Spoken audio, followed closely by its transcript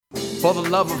For the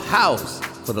love of house,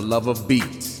 for the love of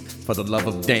beats, for the love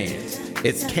of dance.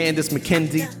 It's Candice,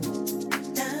 McKenzie.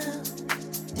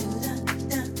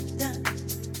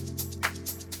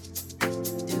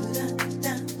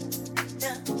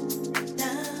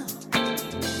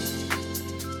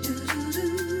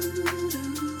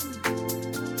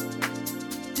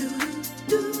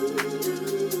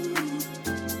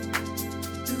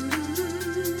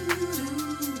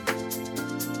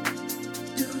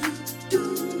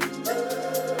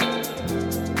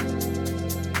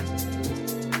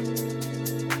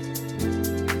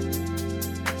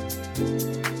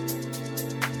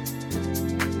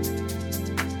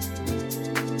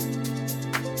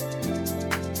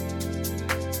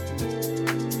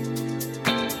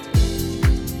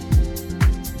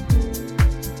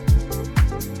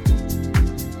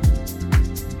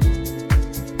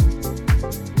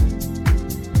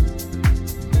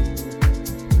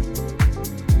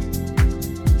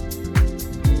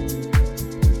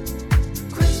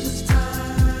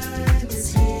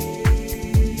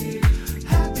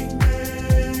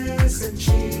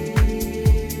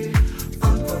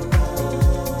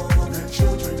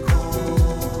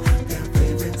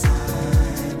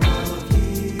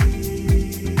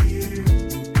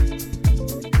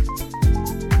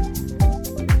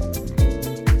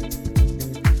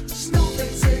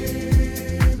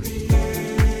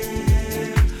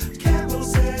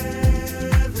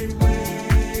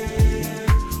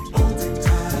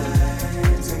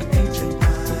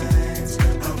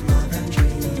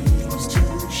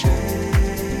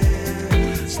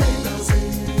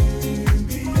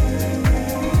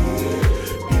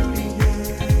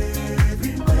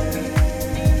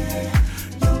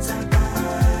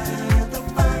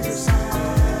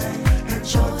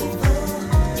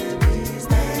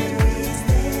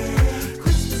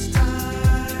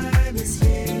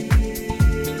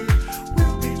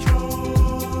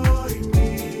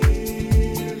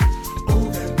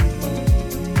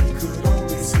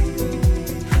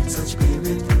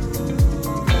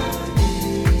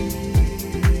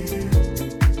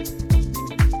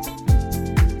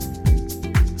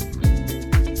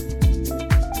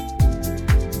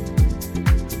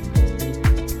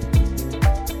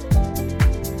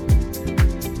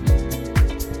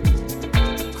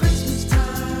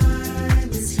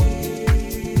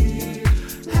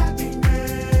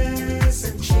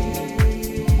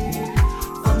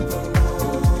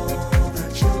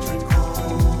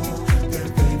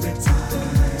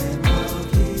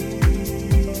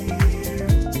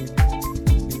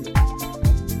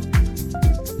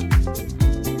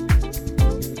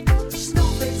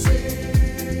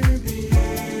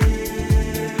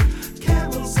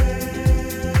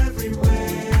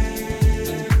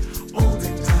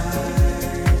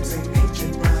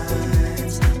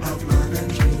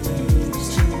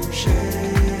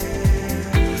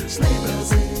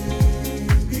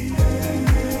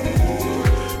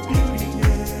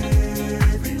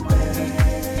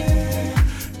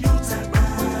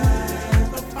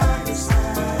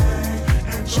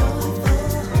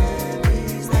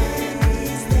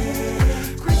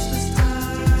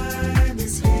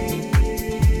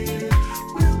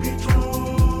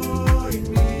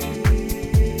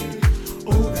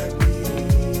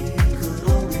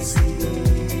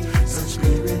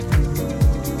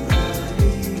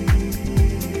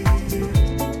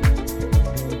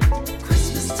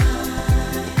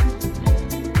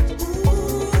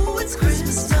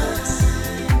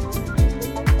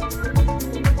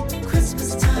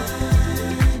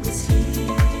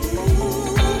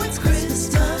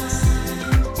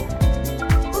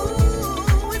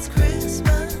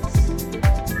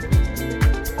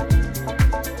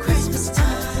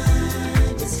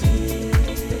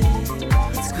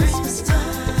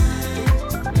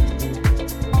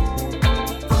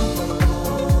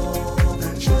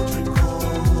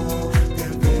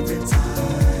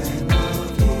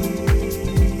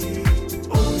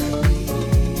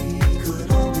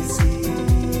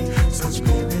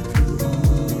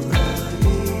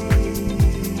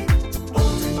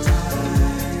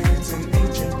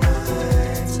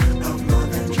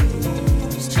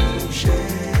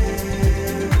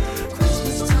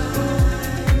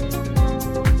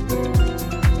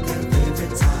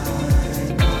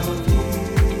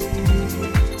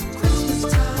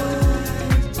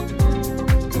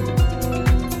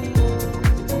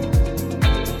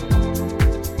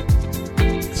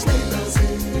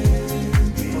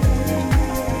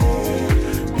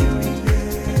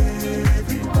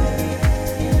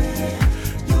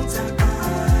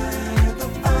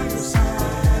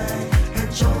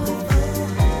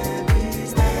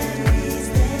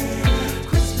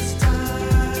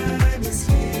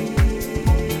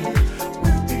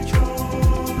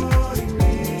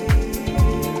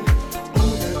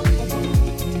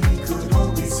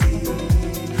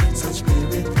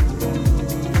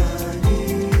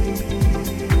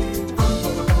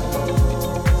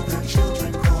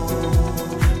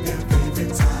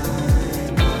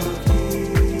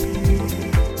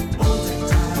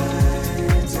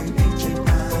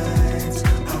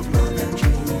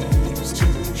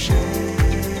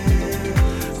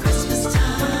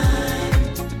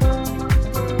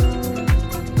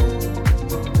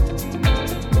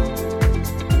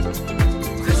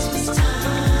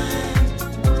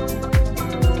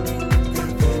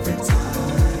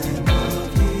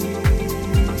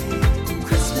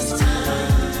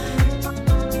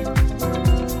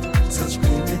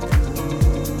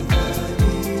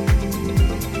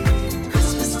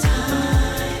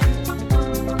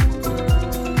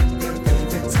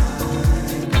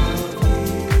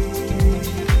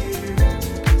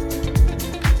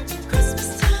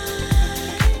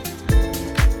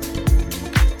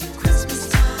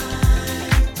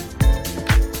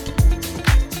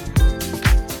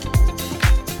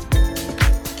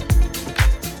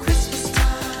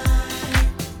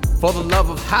 For the love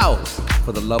of house,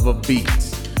 for the love of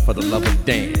beats, for the love of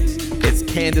dance, it's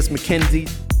Candice, McKenzie.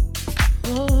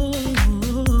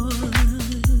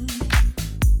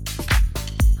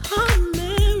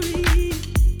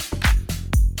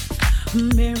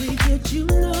 Mary, did you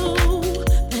know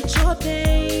that your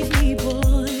baby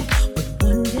boy would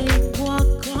one day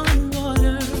walk on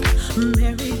water?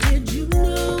 Mary, did you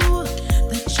know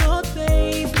that your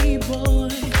baby boy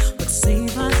would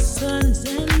save our sons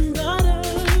and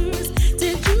daughters?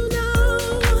 Did you know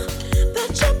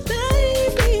that your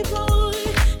baby boy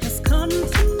has come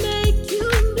to make you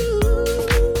new?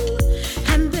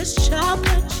 And this child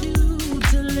that you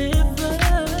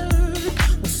delivered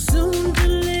will soon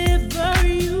deliver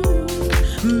you.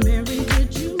 Mary,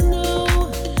 did you know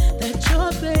that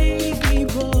your baby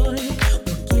boy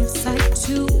will give sight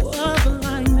to a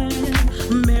blind man?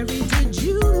 Mary, did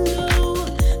you know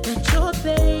that your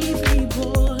baby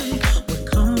boy will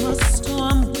calm a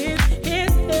storm with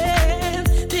his hands?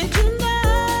 Did you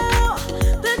know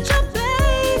that your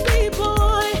baby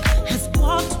boy has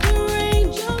walked where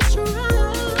angels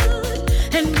ride?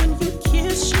 And when you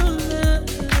kiss your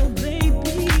little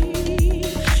baby,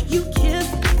 you kiss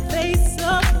the face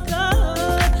of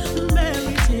God.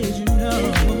 Mary, did you know?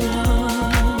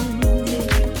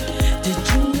 Did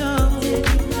you know?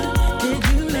 Did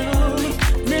you know?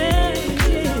 Mary,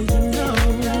 did you know?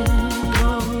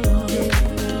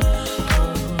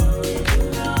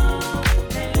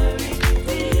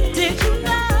 Did you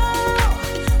know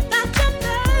that your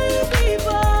baby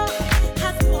boy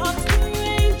has walked where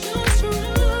angels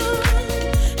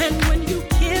ride? And when you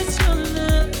kiss your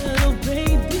little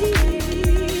baby,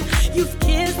 you've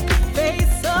kissed the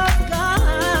face of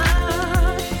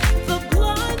God. The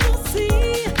blind will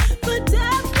see, the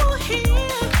deaf will hear,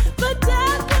 the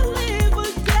dead will live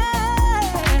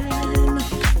again.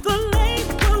 The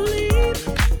lame will leap,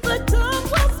 the dumb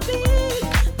will speak,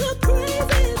 the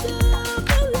praises of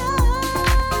the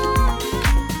Lord.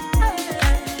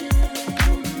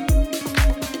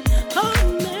 Oh,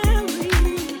 Mary,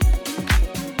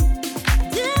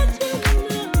 did you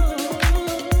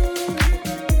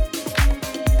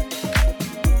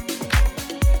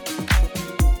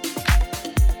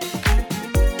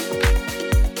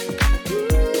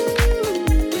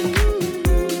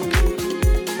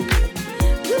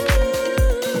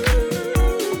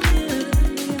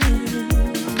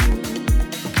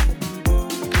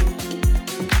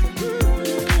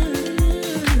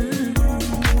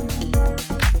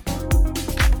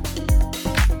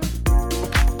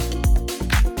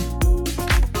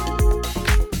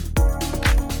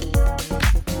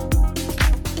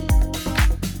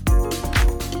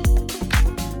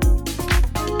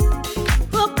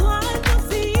The blind will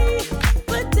see,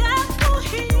 the deaf will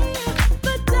hear,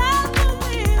 the dead will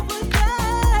live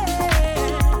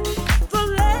again. The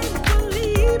lame will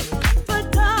leap, the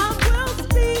dumb will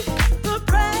speak, the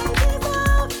praises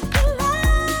of the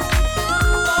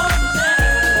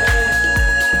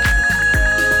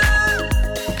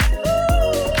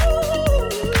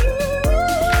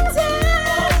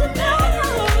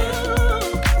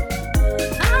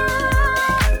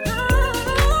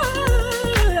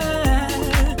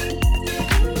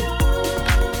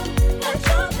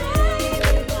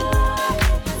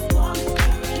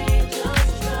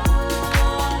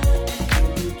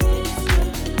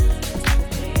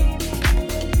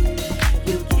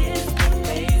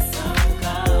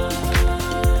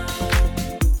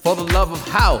For the love of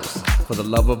house, for the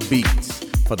love of beats,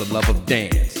 for the love of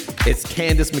dance, it's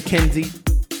Candice, McKenzie.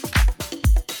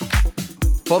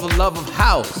 For the love of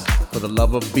house, for the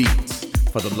love of beats,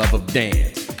 for the love of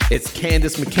dance, it's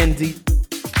Candice, McKenzie.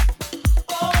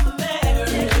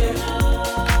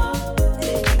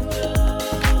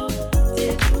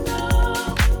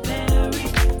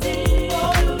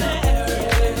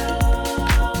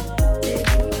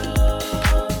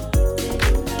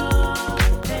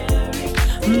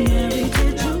 Mary,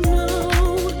 did you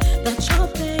know that your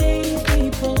baby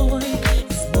boy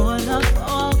is Lord of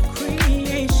all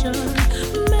creation?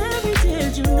 Mary,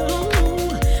 did you know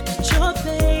that your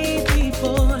baby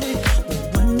boy will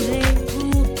one day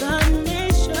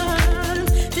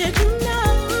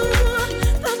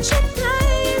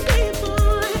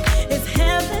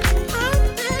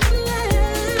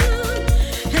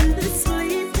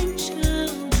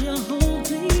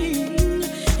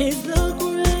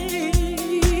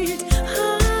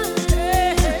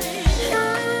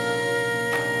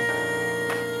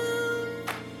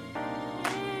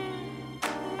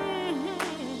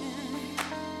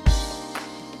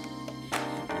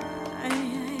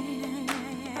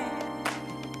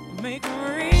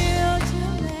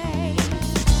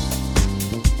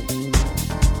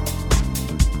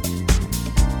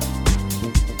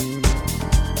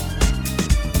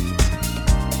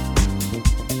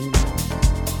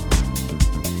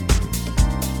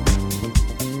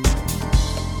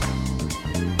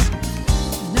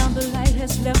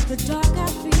has left the dark I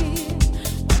feel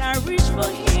when I reach for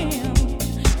him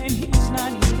and he's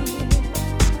not here.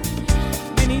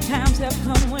 Many times have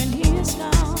come when he is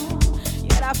gone,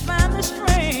 yet I find the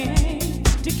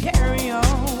strength to carry on.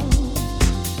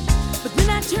 But then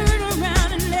I turn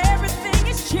around and everything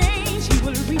is changed. He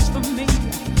will reach for me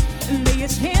and lay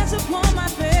his hands upon my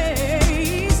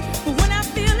face. But when I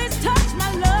feel his touch,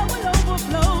 my love will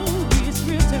overflow. He is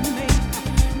real to me.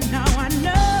 Now I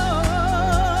know.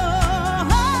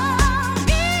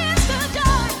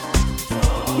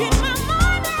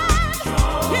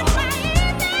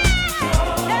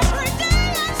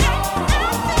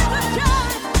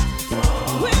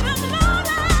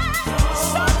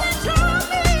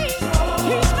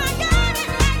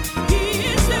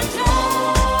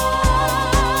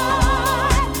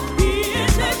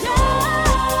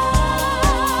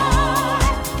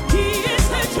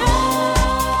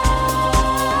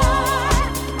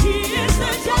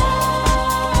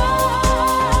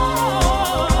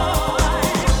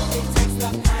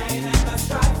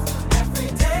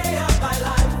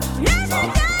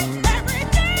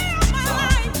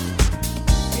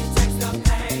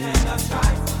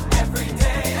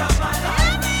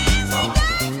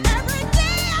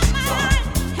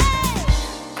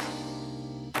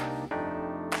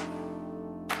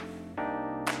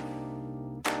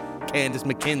 Candice,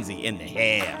 McKenzie in the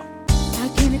hair. I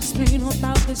can't explain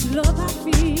about this love I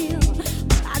feel,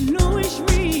 but I know it's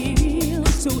real,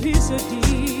 so here's a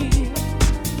deal.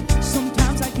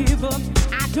 Sometimes I give up,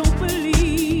 I don't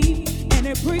believe, and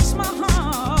it breaks my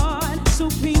heart so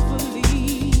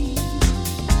painfully.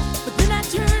 But then I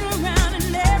turn around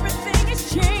and everything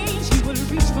has changed. He will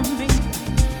reach for me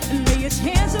and lay his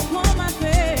hands upon my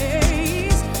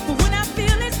face. But when I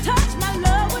feel his touch, my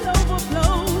love will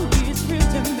overflow. He is real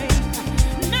to me.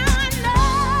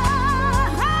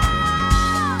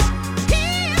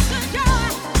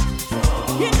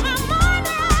 In my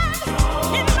morning,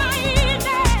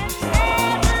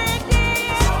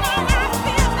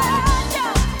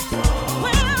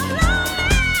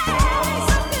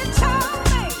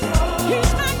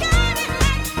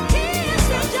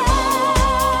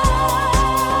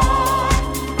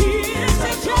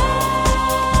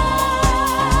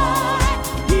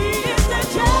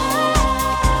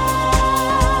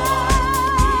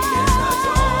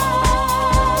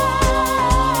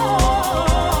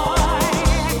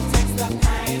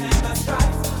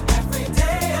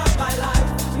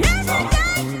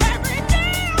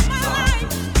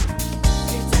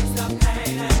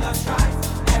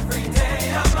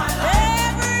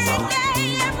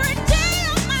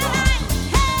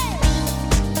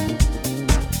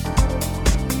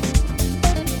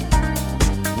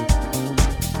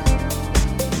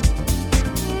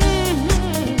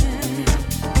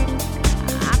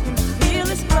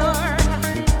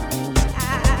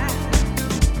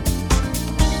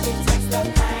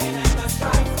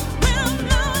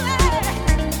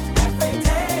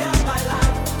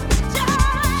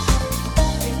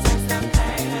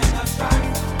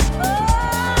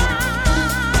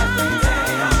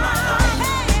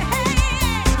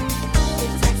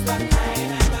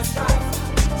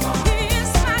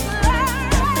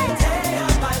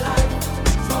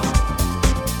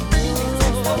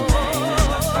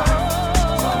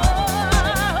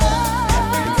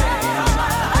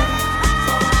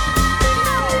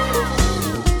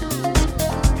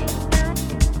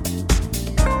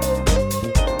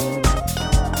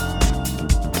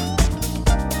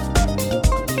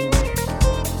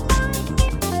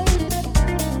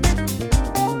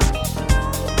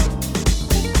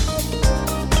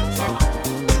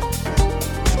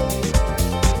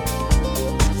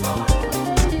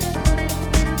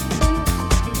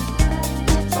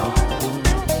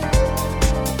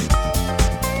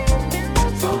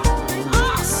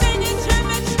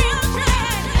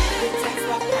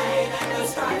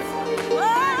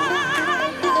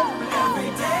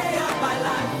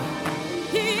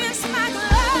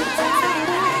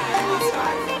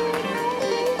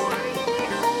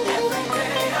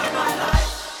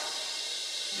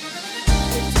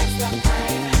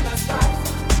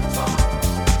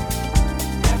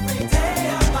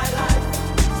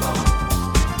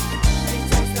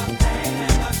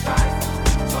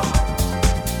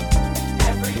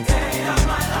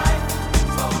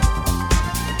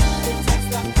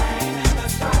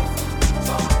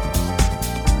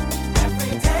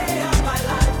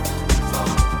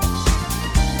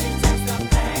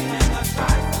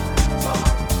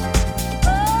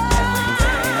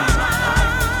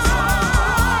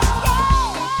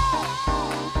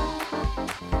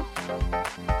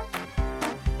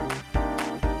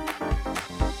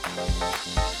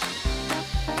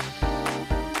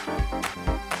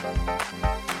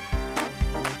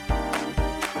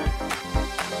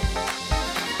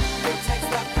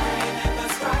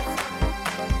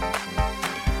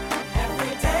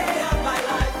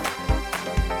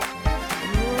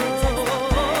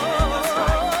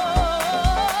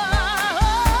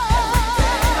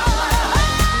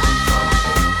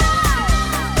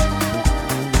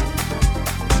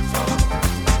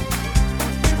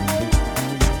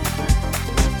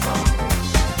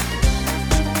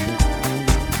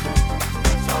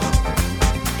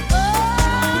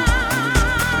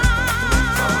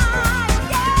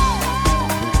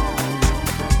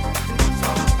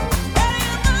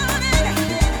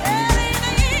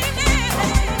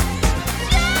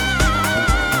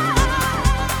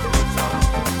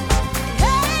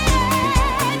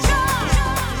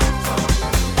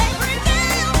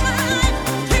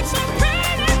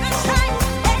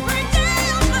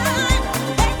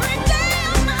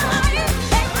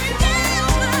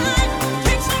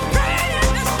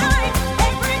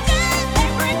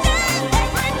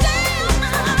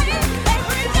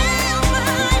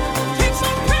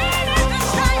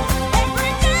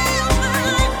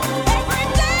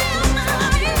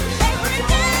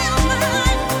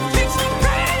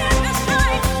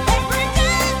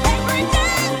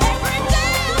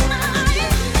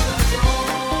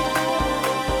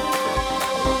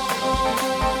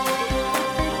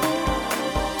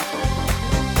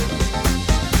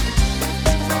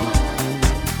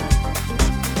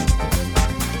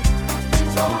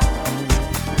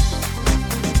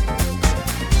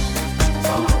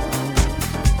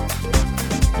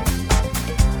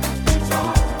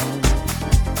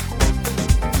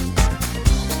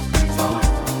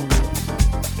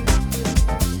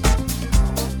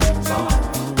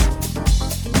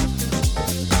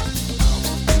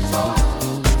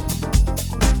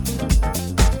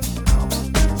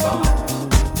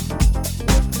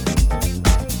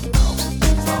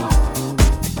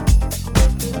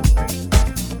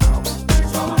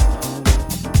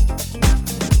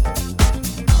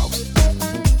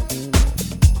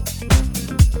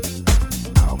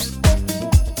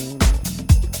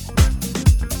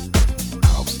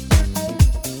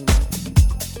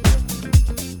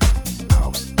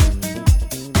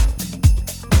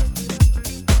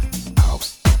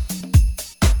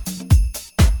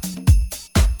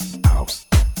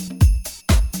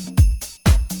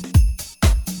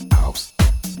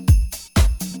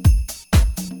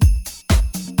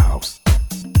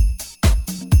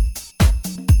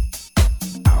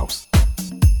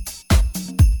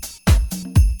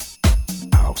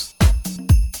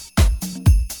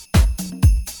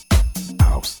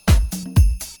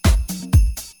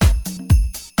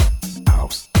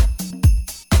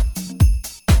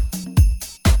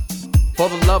 For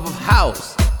the love of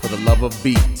house, for the love of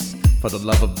beats, for the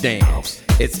love of dance.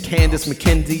 It's Candice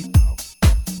McKenzie.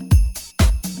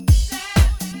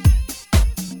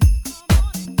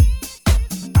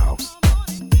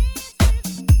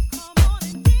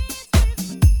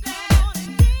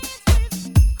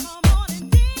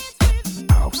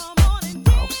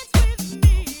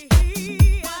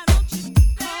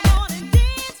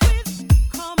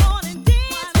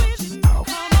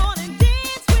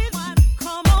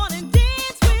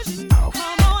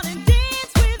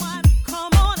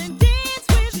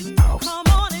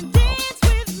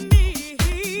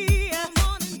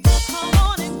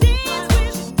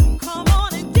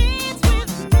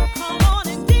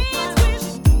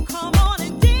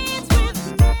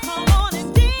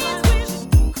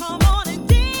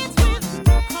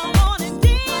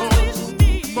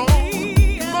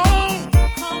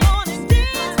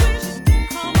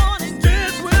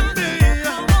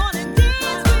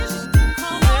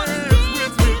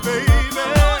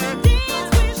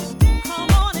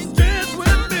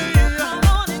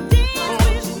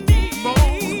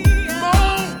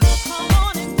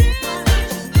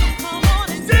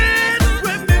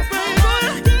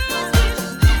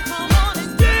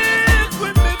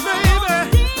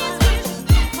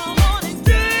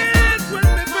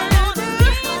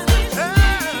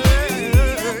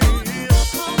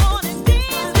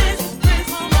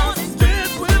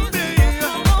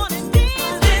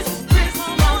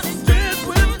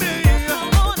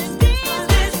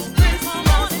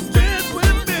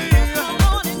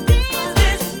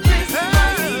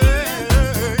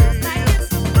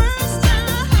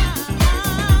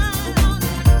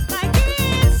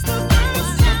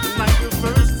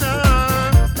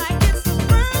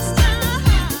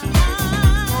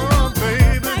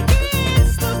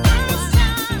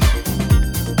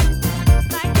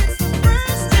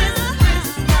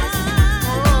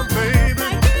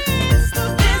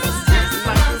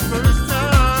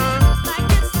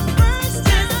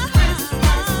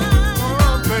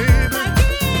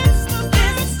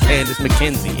 Candice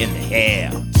McKenzie in the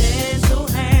air. Tinsel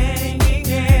hanging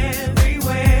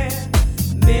everywhere,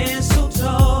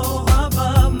 mistletoe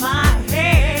above my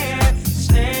head,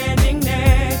 standing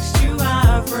next to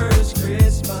our first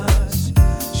Christmas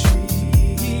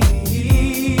tree.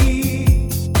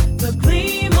 The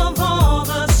gleam of all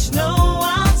the snow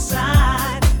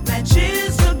outside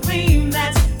matches the gleam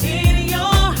that's in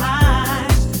your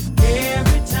eyes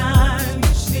every time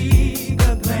you sneak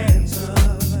a glance of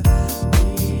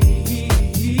me.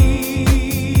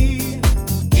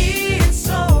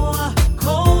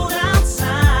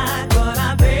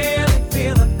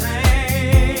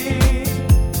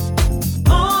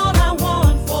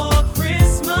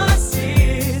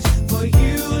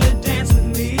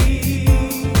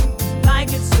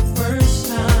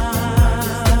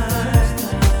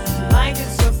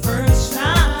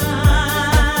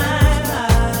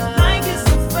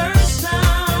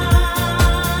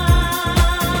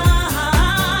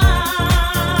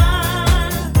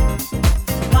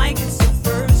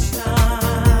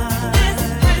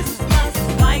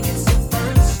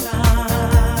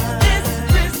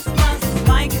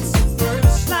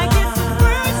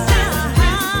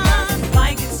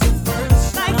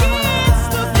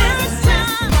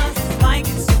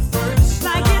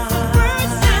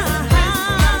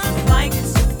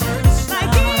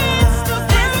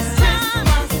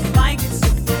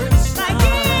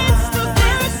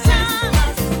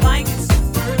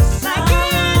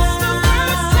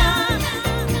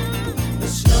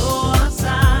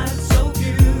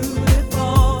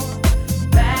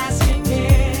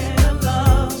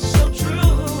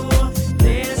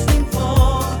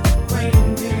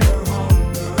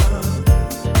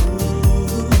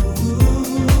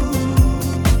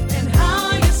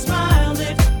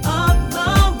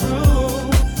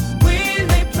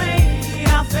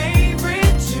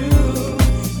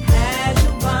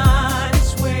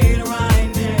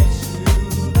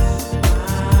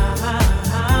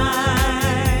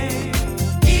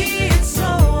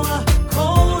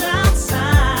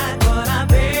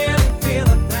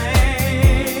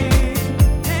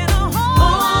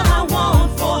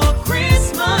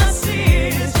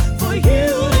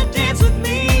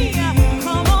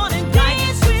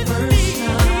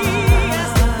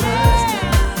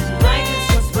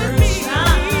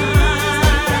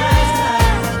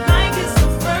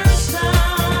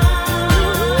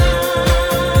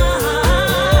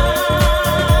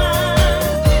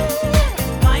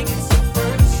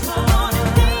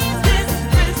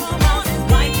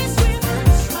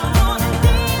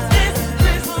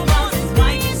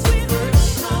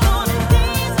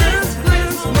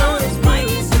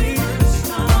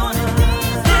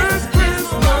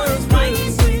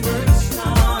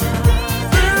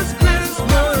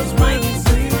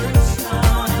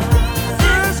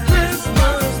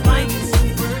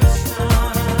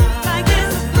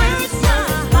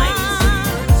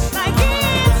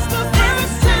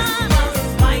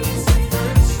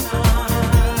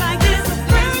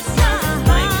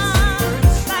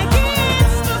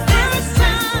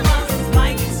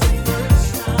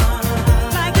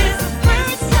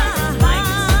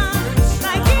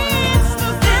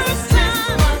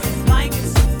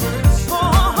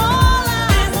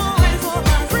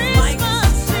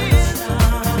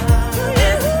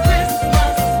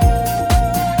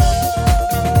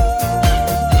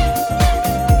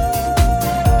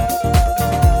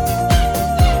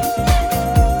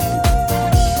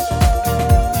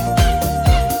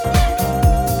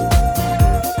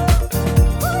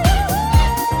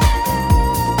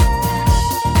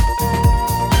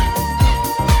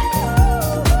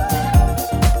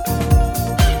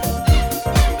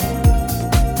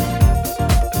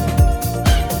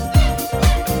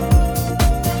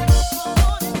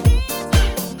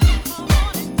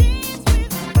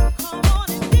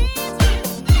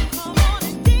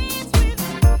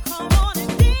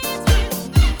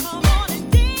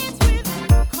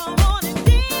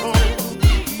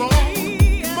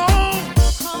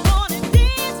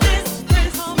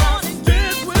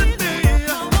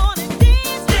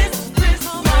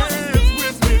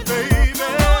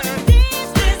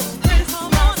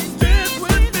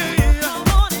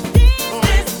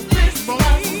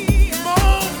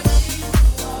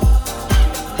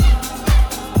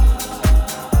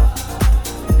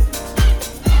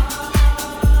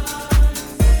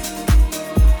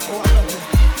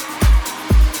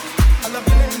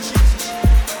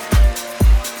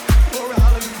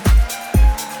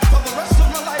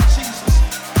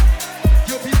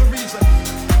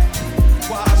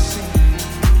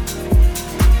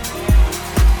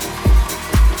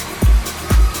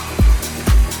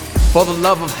 For the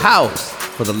love of house,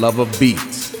 for the love of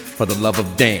beats, for the love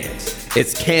of dance,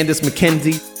 it's Candice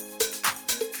McKenzie.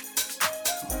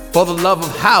 For the love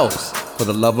of house, for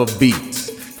the love of beats,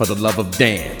 for the love of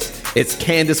dance, it's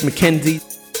Candice McKenzie.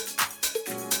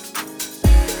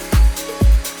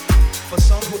 For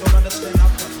some who don't understand our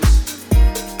purpose,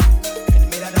 and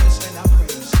may not understand our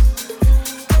praise,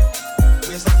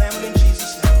 we as a family in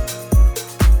Jesus' name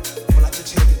would like to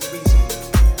tell you the reason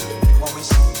why we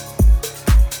sing.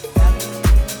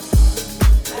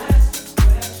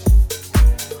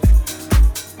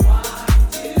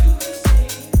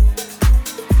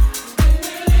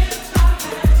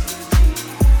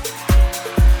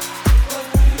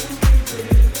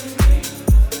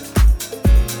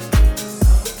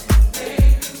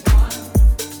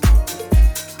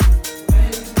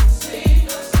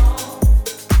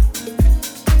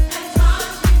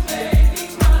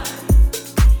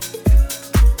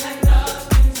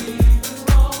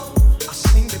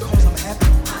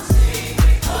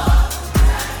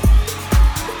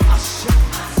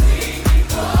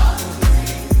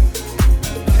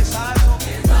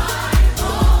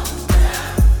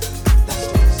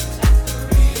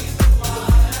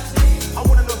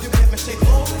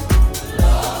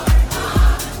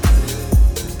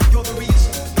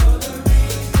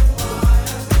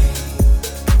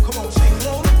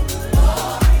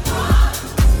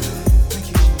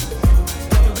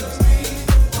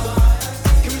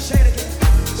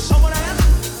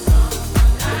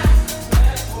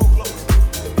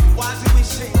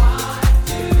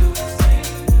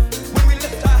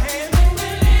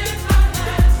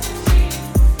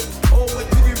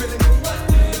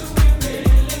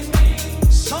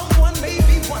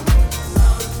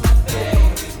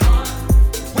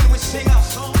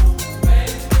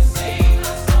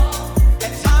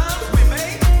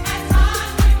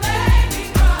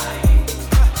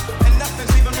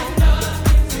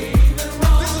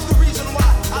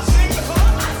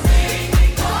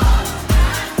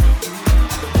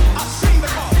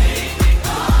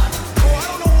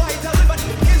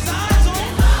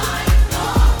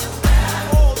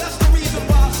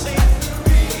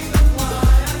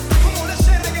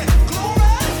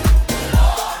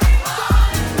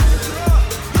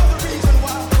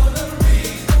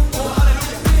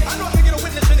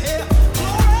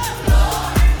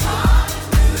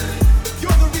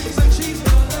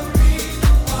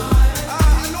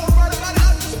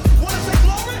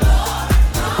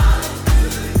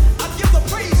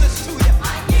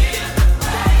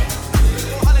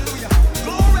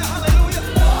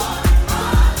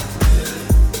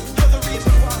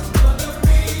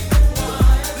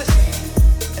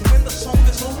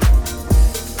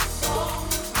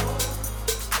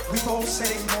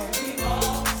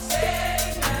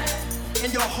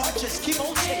 In your heart, just keep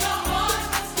on singing.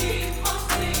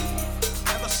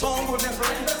 And the song will never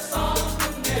end.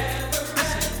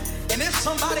 And if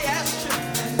somebody asks you,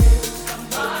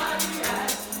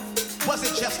 was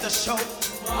it just a show?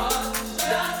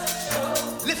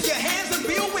 Lift your hands and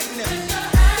be a witness.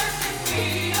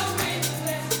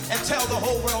 And tell the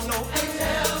whole world no.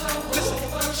 Listen.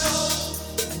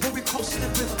 And when we cross the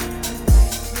river,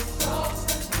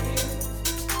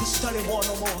 the study war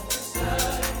no more.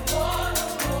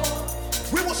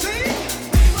 We will sing.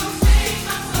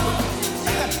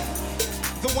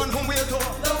 The one whom we adore.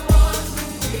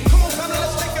 Come on, family,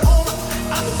 let's take it home.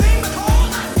 I sing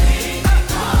because.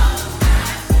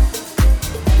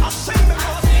 I sing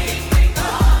because.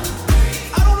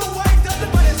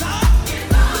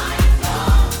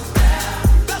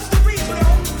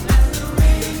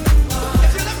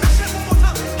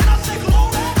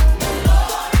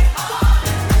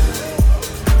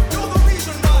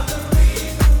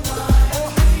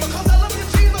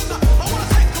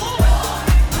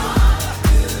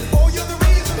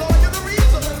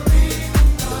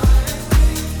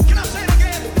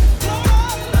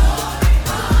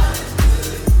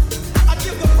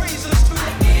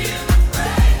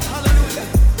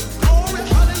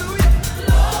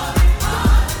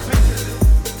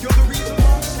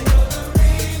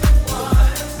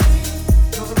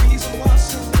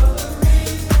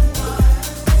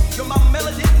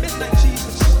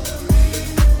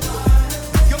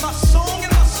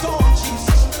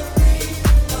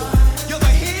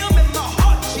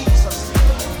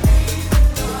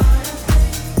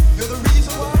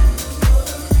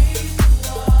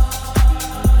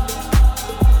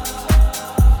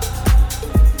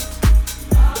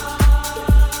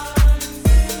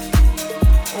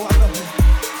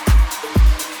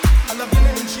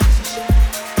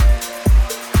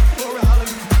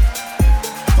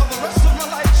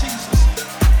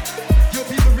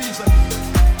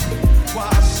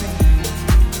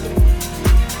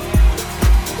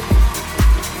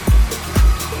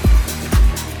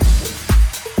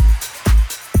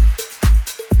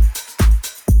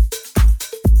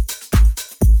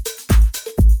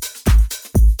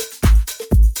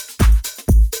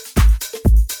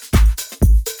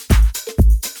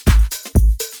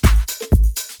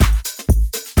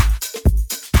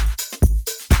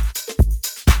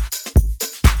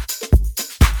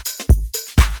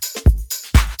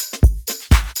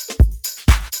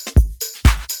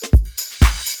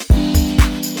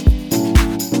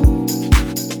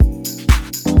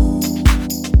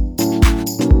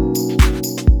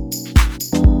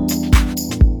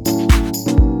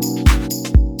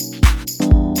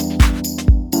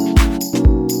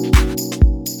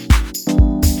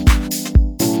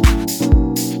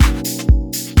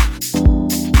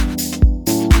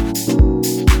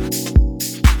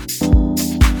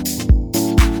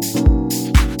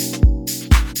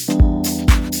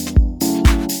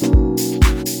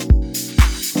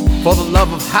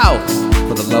 house,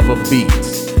 for the love of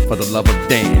beats, for the love of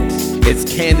dance. It's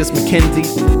Candice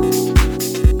McKenzie.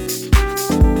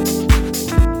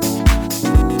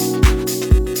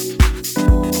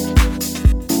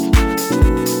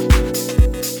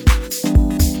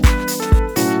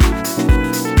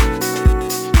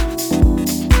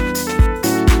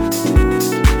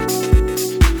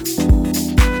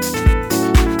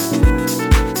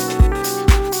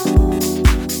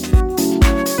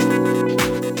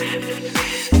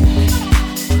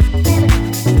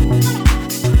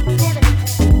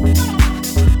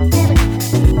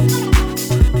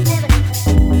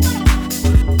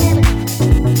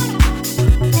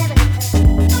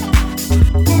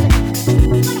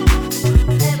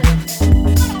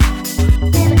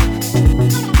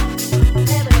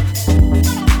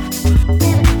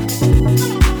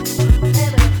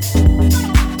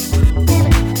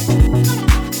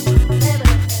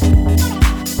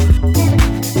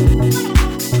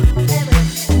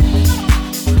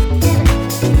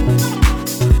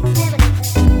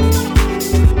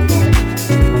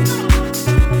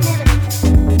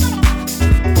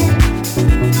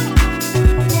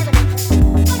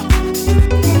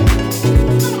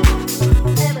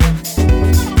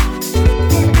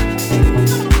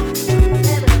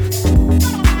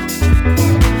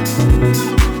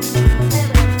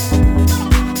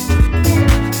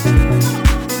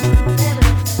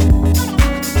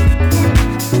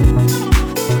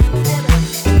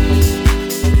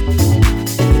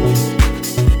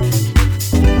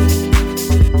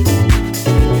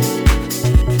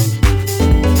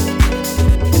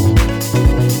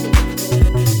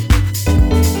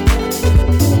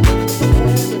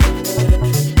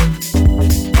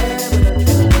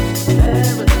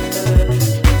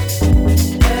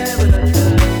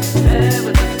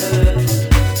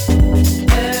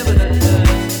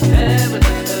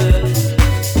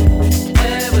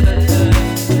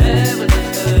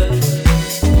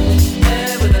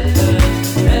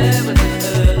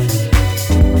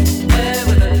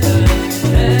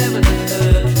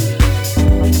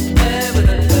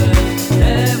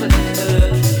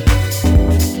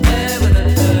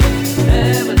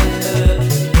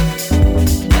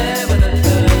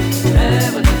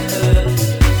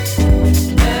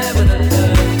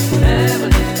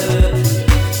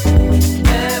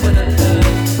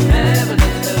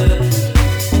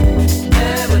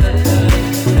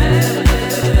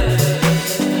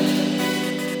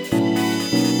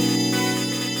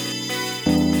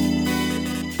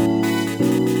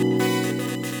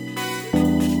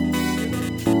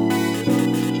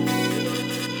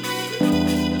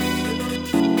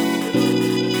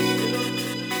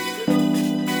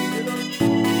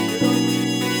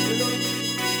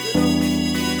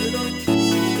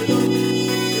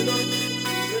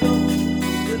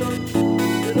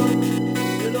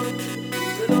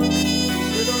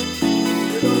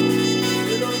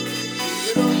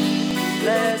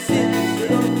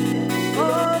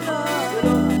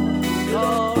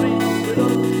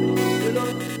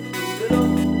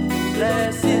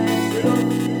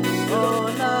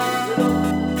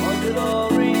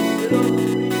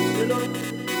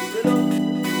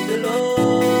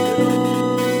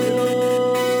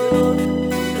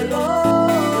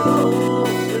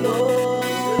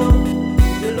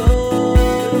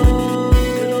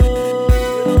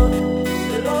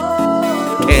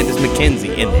 Candice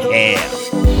McKenzie in hell.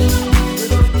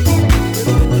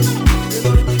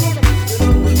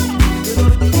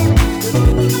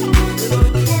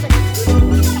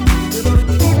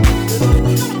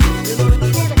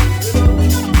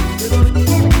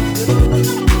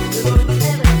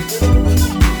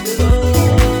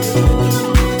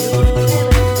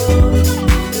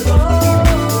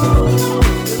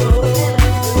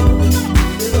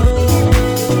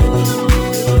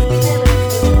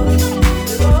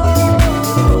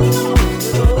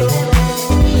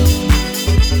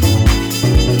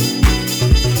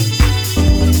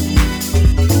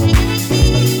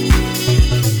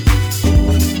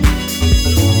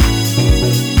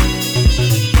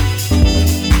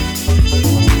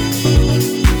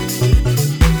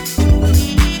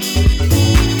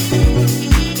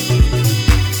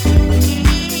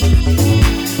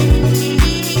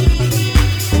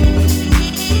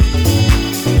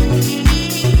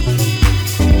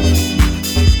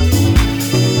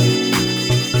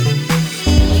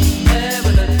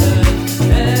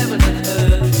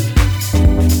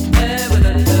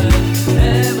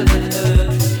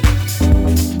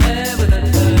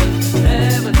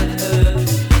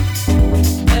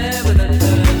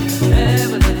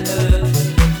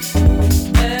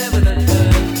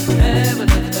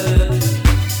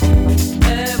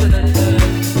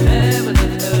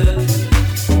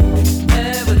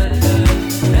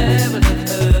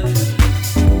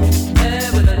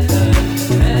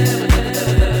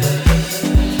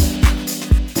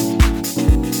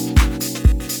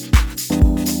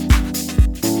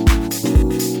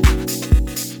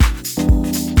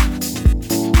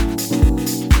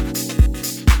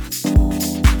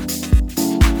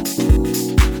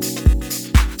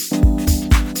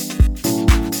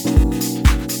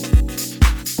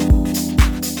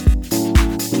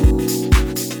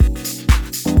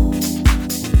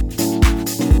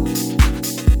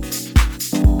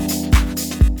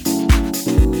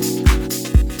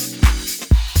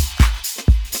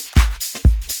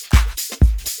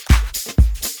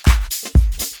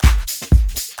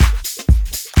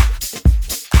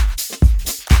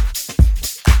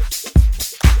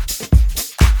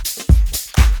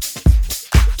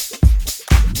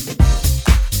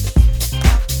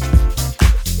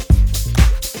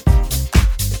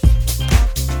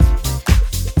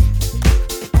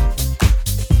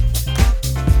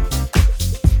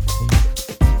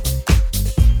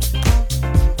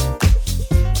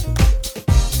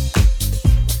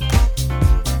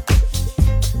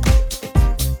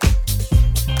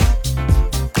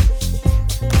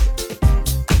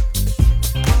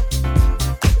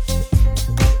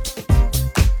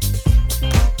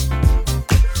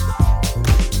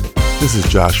 This is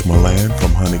Josh Milan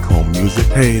from Honeycomb Music.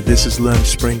 Hey, this is Lem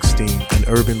Springsteen and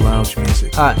Urban Lounge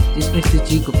Music. Hi, this is Mr.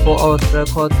 G for Oz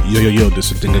Record. Yo,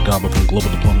 this is Dinga Gaba from Global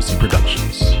Diplomacy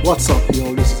Productions. What's up,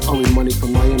 yo? This is Owen Money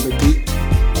from Miami Deep.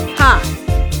 Hi,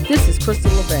 this is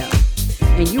Crystal Lavelle,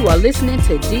 and you are listening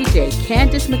to DJ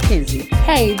Candice McKenzie.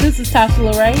 Hey, this is Tasha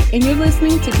LaRae, and you're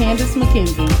listening to Candice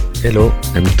McKenzie. Hello,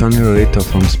 I'm Tony Loreto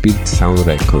from Speed Sound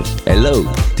Records. Hello,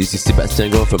 this is Sébastien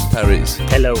Gros from Paris.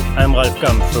 Hello, I'm Ralph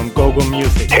Gum from GoGo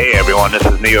Music. Hey everyone, this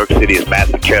is New York City's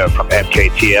Massive Chair from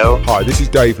MKTO. Hi, this is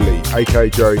Dave Lee, aka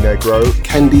Joey Negro.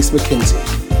 Candice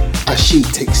McKenzie, as she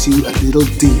takes you a little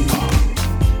deeper.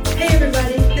 Hey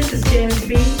everybody, this is Janice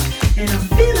B, and I'm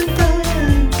feeling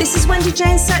fine. This is Wendy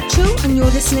Jane Satchel, and you're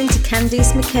listening to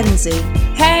Candice McKenzie.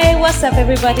 Hey, what's up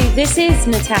everybody? This is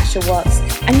Natasha Watts,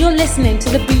 and you're listening to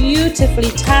the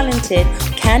beautifully talented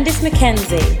Candice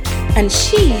McKenzie. And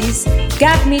she's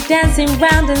got me dancing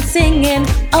round and singing,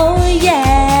 oh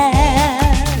yeah.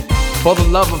 For the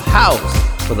love of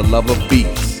house, for the love of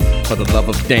beats, for the love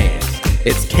of dance,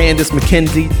 it's Candice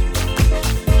McKenzie.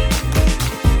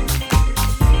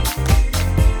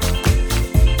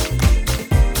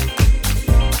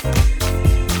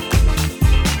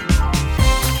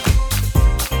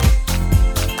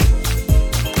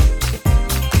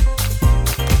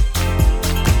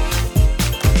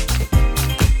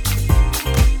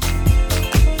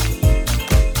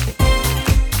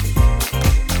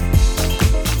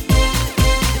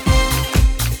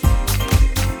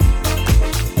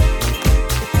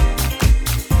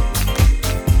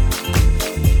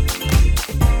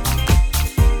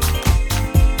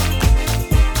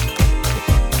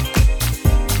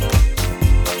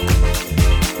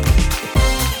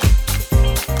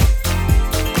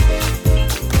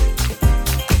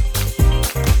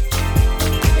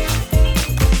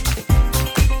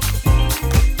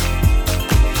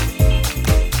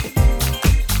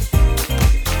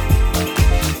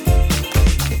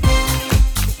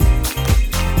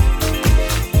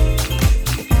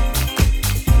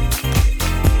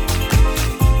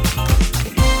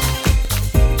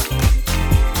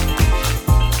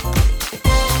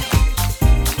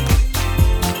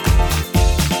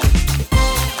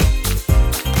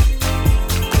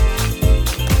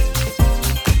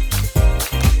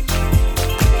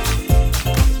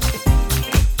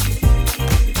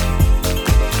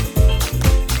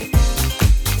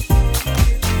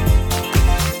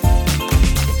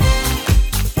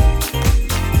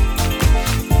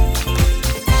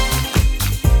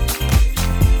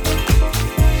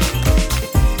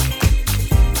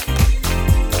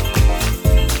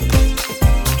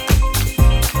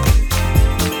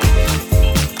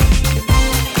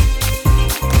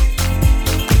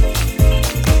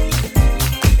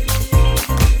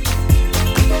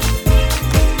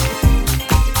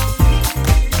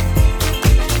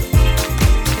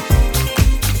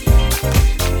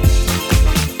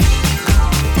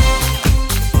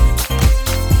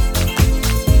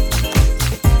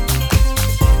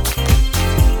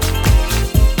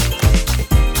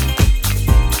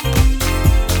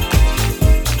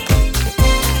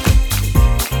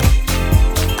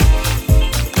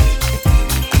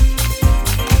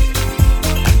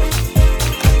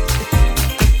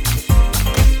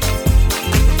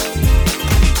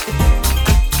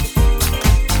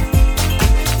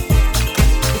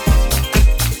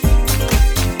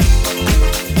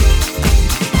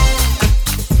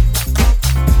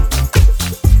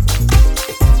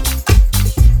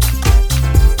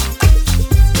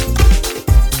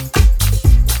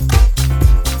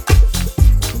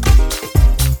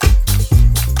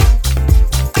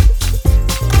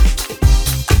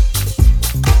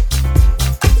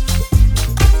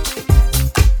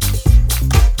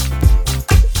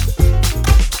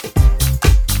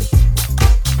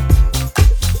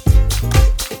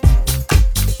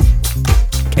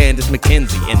 Candice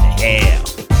McKenzie in the air.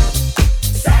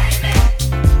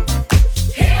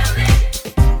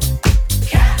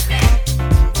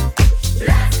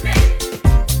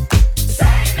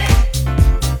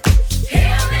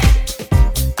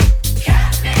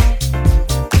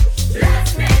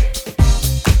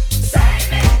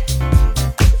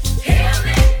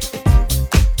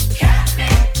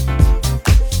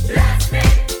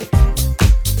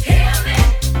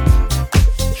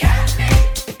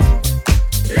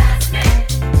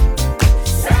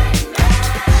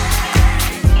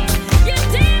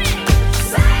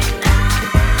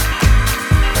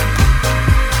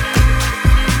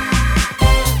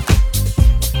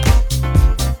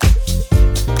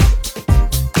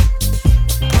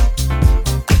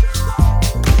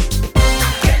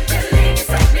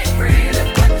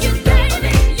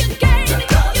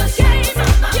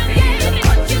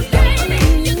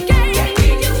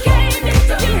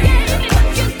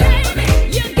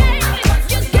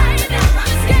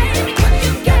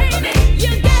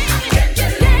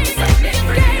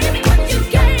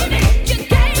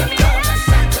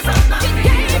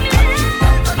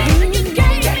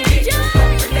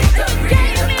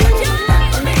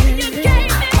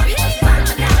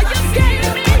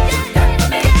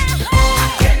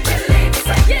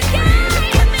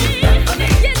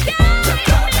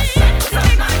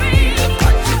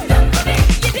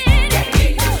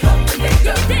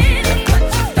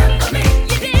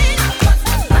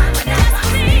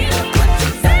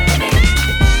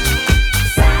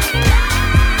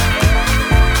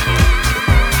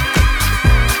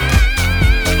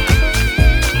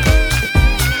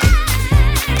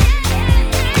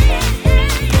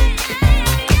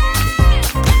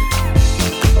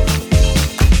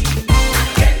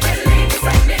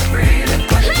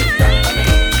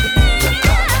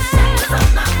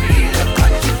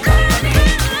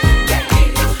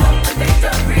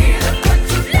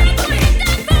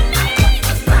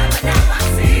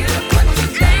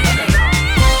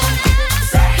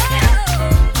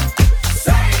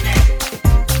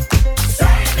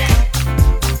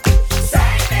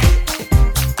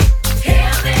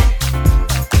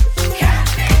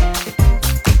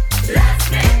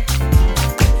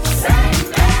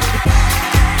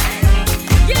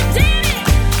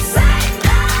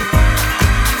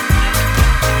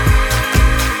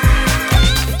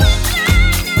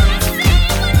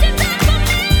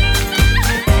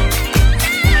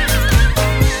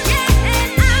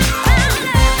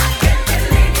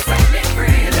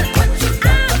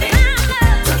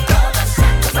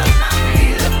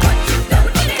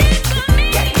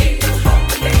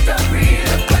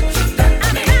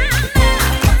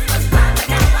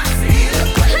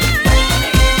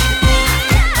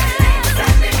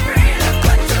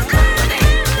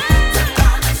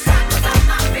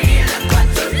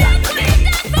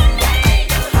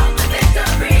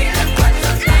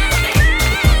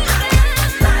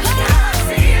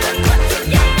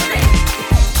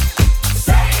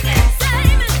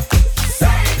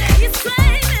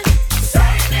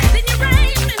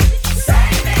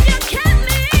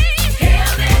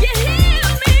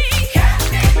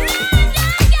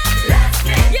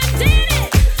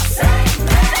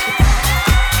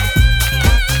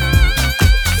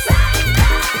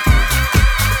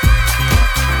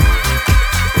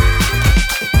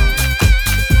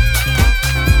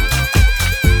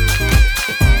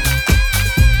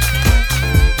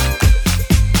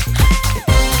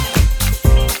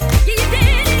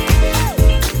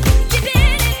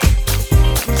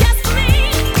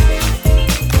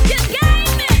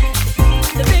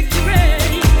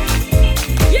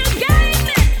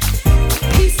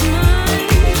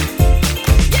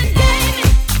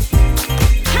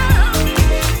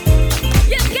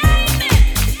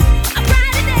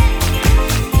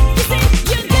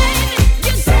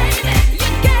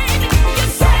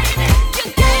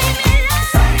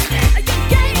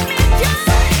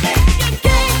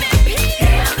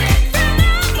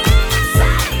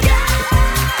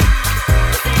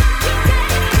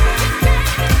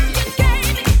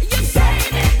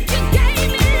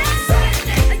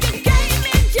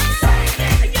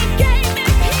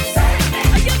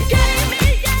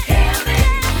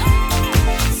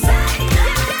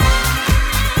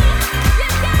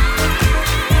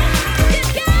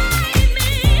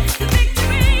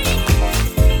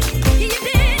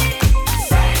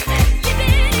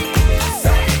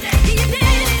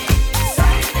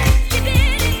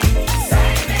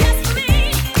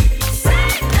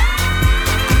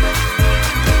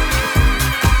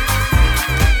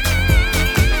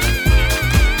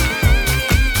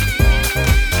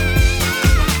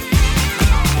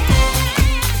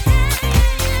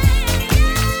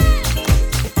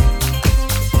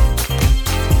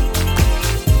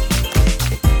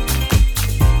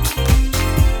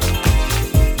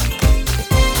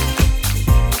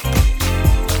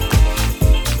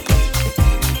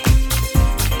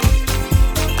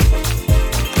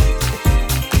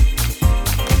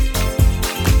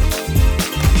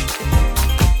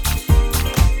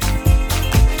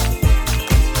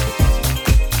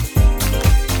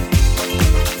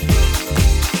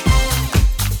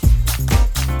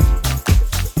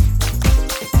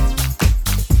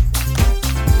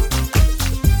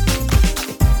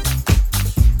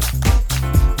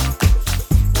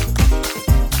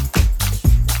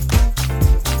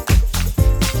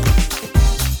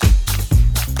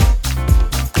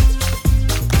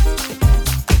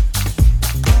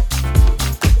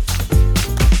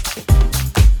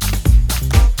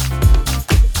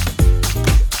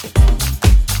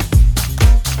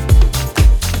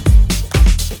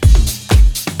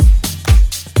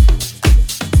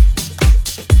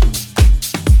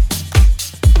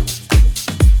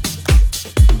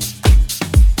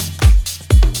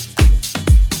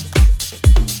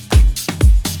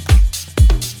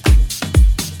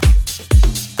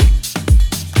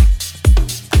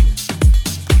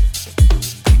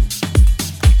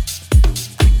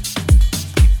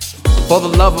 For the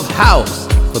love of house,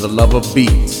 for the love of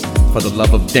beats, for the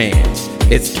love of dance.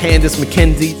 It's Candice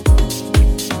McKenzie.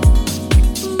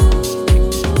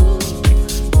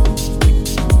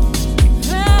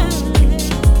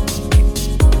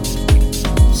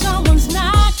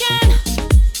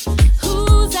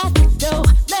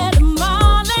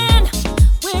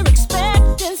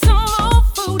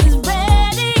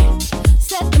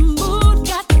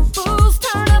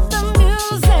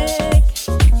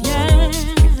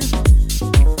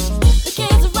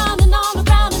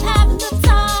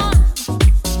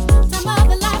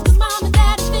 Life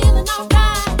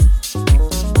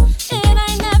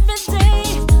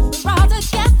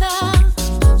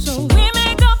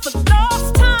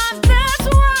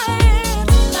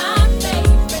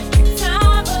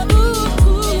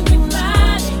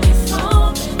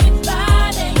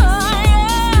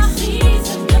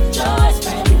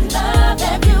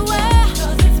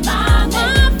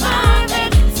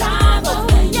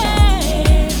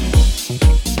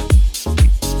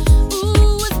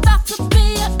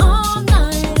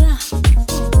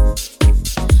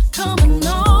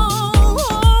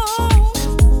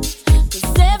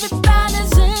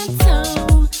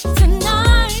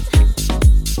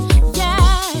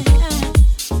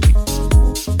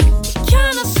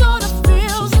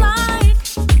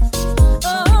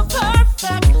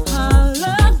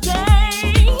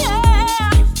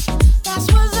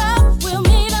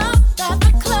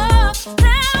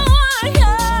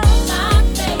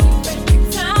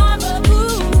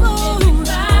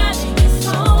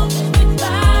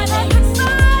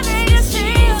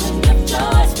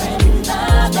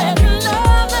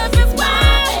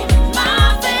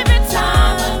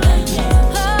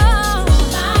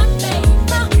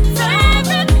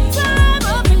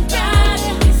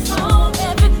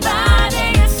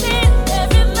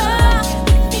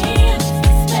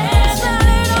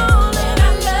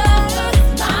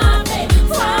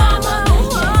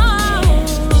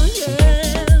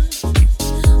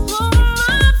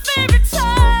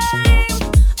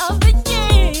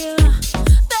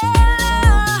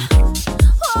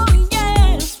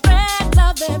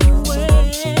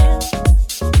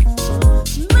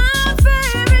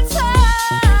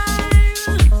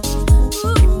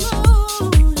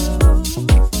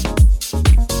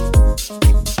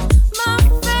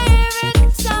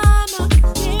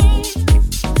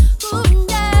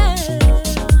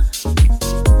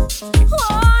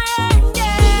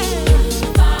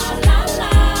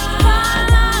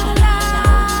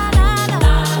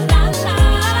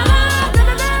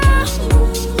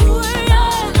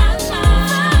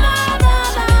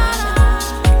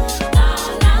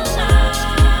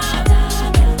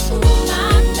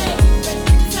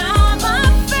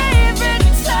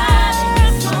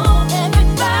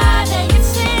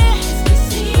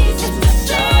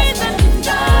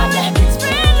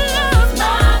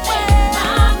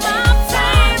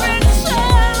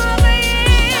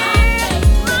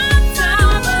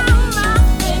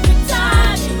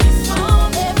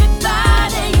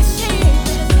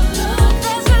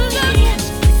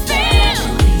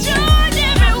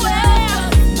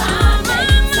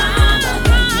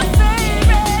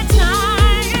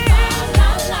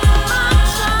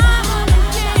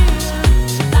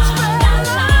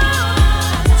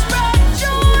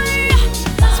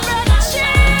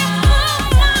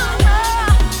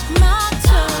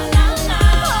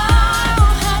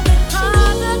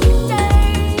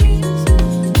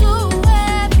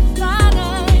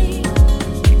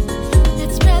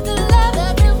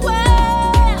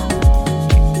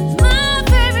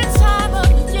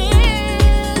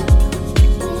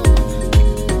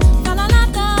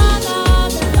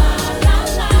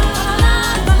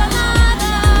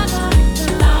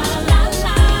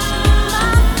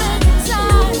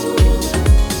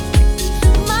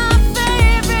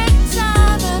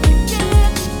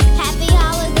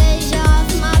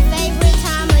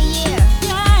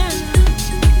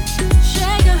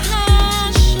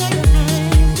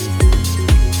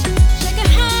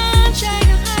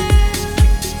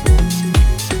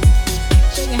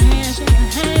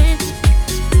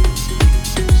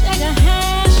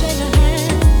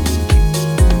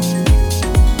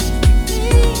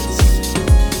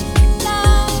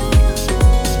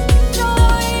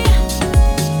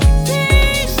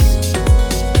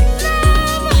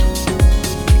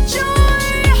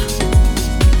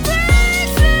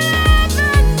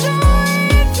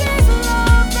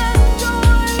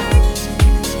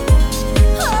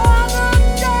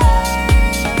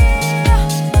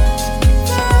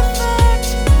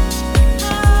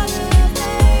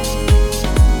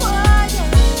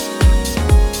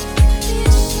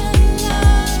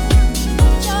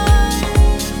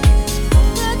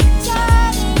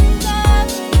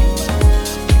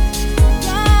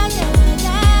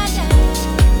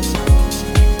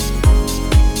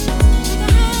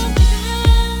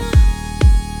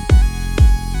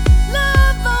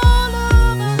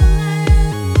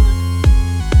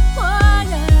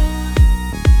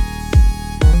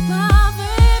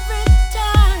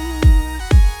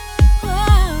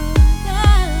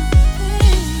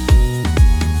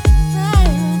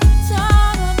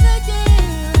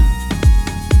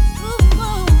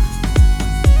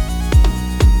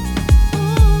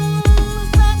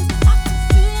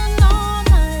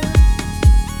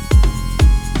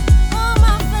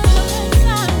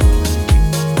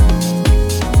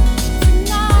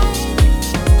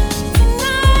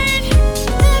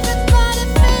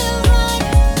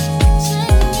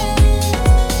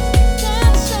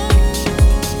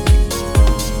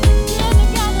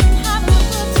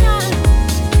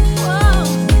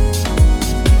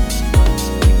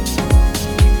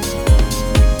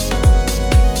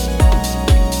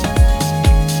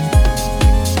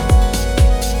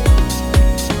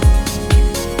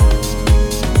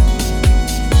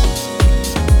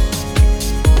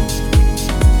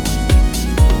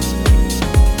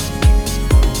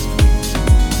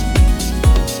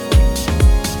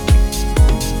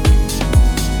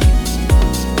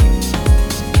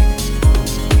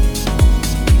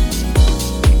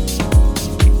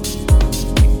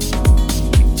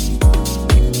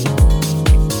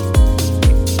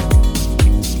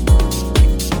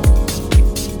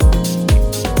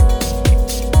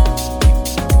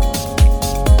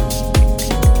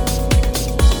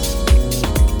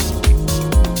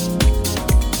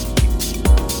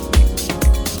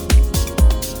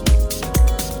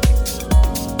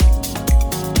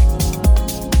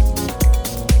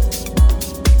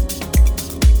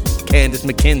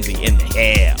McKenzie in the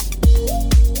air.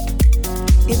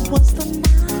 It was the night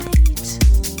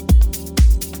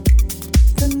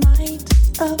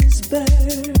of his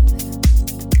birth.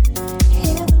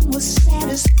 Heaven was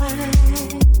satisfied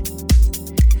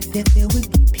that there would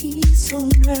be peace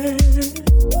on earth.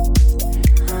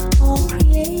 All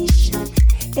creation,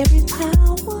 every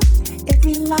power,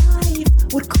 every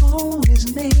life would call on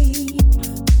his name.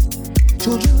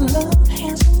 Children's love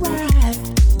has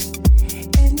arrived,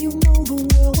 and you know the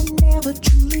world will never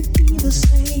truly be the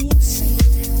same.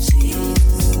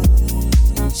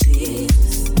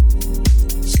 Jesus,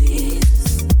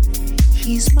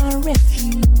 He's my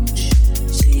refuge.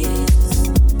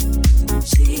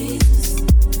 Jesus,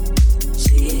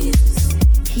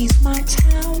 He's my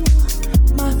tower,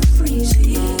 my friend.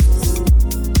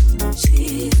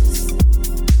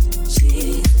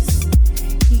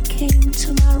 He came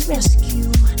to my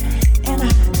rescue, and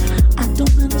I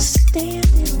don't understand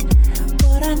it,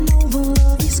 but I know the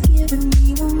love He's given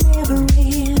me will never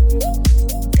end.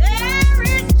 There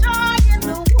is joy in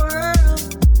the world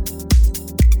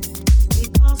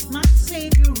because my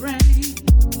Savior reigns.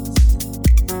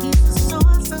 He's the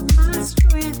source of my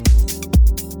strength,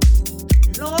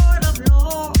 Lord of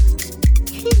lords,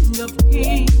 King of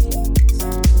kings,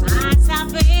 my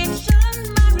salvation,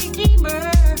 my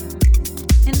Redeemer.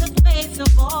 In the face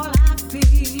of all I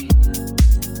feel,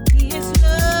 He is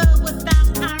love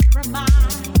without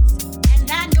compromise, and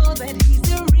I know that He's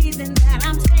the reason that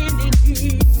I'm standing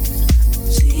here.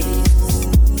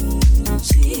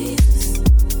 Jesus,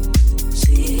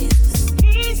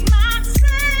 He's my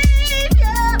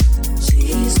Savior.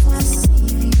 He's my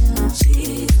Savior.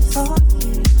 Oh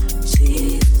yeah.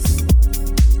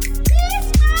 He's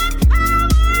my power.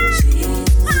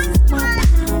 My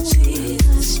power, my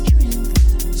strength.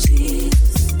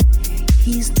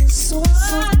 He's the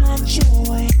source of my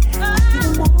joy. I give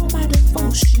Him all my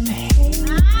devotion, hey,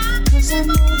 'cause I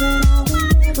know that I will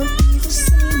never be the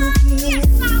same again.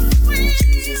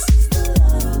 Jesus is the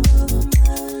love of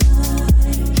my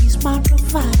life. He's my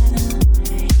provider.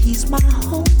 He's my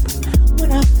hope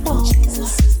when I fall.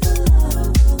 Jesus is the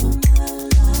love of my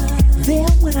life.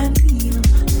 There when I need Him,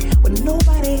 when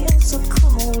nobody else will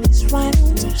call, He's right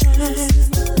on time. Jesus is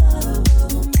the love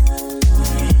of my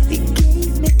life. He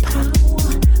gave me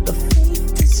power, the faith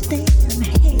to stand.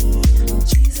 Hey,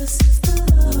 Jesus is the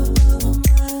love of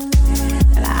my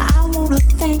life. And I want to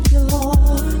thank you, Lord,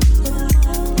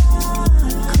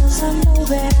 'cause I know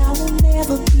that I will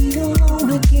never be alone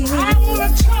again. I want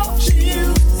to talk to you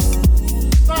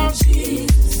about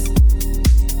Jesus.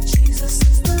 Jesus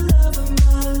is the love of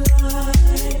my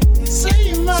life.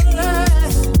 Save my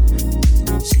life.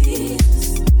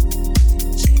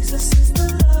 Jesus is the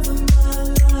love of my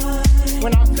life.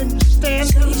 When I couldn't stand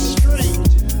up straight,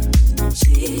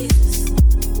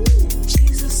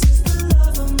 Jesus is the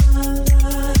love of my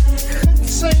life. Couldn't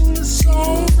sing the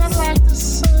songs I like to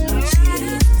sing.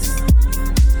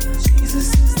 Jesus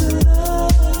is the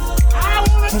love. I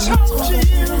want to talk to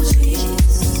you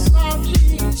about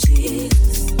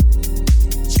Jesus.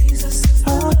 Jesus is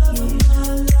the love of my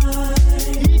life.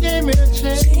 He gave me a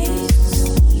chance.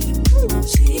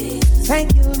 Thank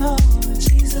you, Lord.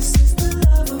 Jesus is the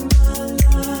love of my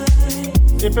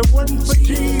life. If it wasn't for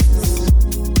Jesus,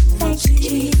 thank you,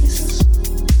 Jesus.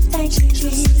 Thank you,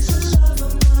 Jesus. Love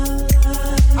of my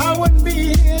life. I wouldn't be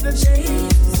here today,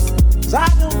 'cause I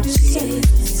don't deserve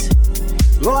it.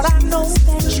 Lord, I know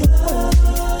that you love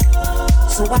me,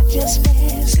 so I just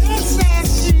ask. Just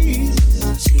ask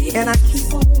Jesus. And I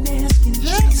keep on asking.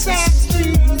 Just ask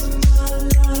Jesus.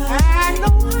 I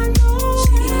know.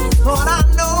 Lord, I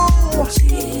know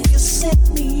you set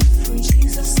me free.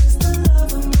 Jesus is the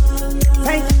love of my life.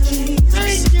 Thank you,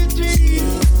 Jesus.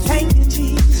 Thank you, Jesus. Thank you,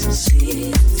 Jesus.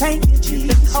 Thank you,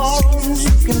 Jesus.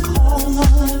 You can call on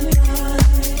me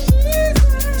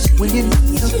when you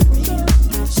need a friend.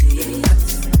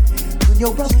 When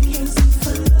your brother can't see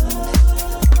for love,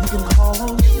 you can call on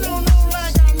me. You don't know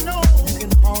like I know. You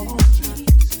can call on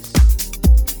Jesus.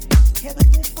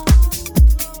 Heavenly Father.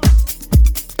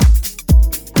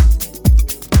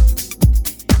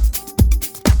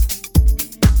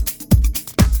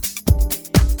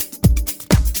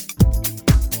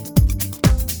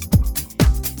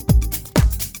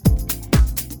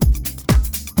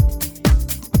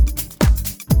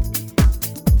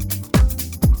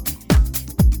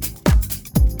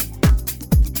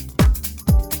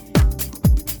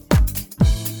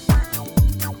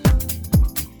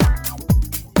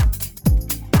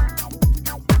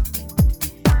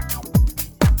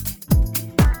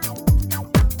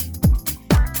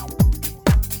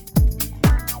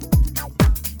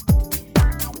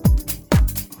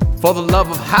 For the love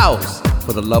of house,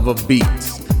 for the love of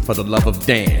beats, for the love of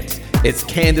dance. It's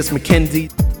Candice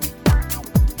McKenzie.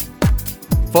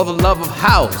 For the love of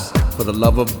house, for the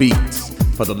love of beats,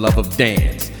 for the love of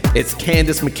dance. It's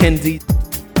Candice McKenzie.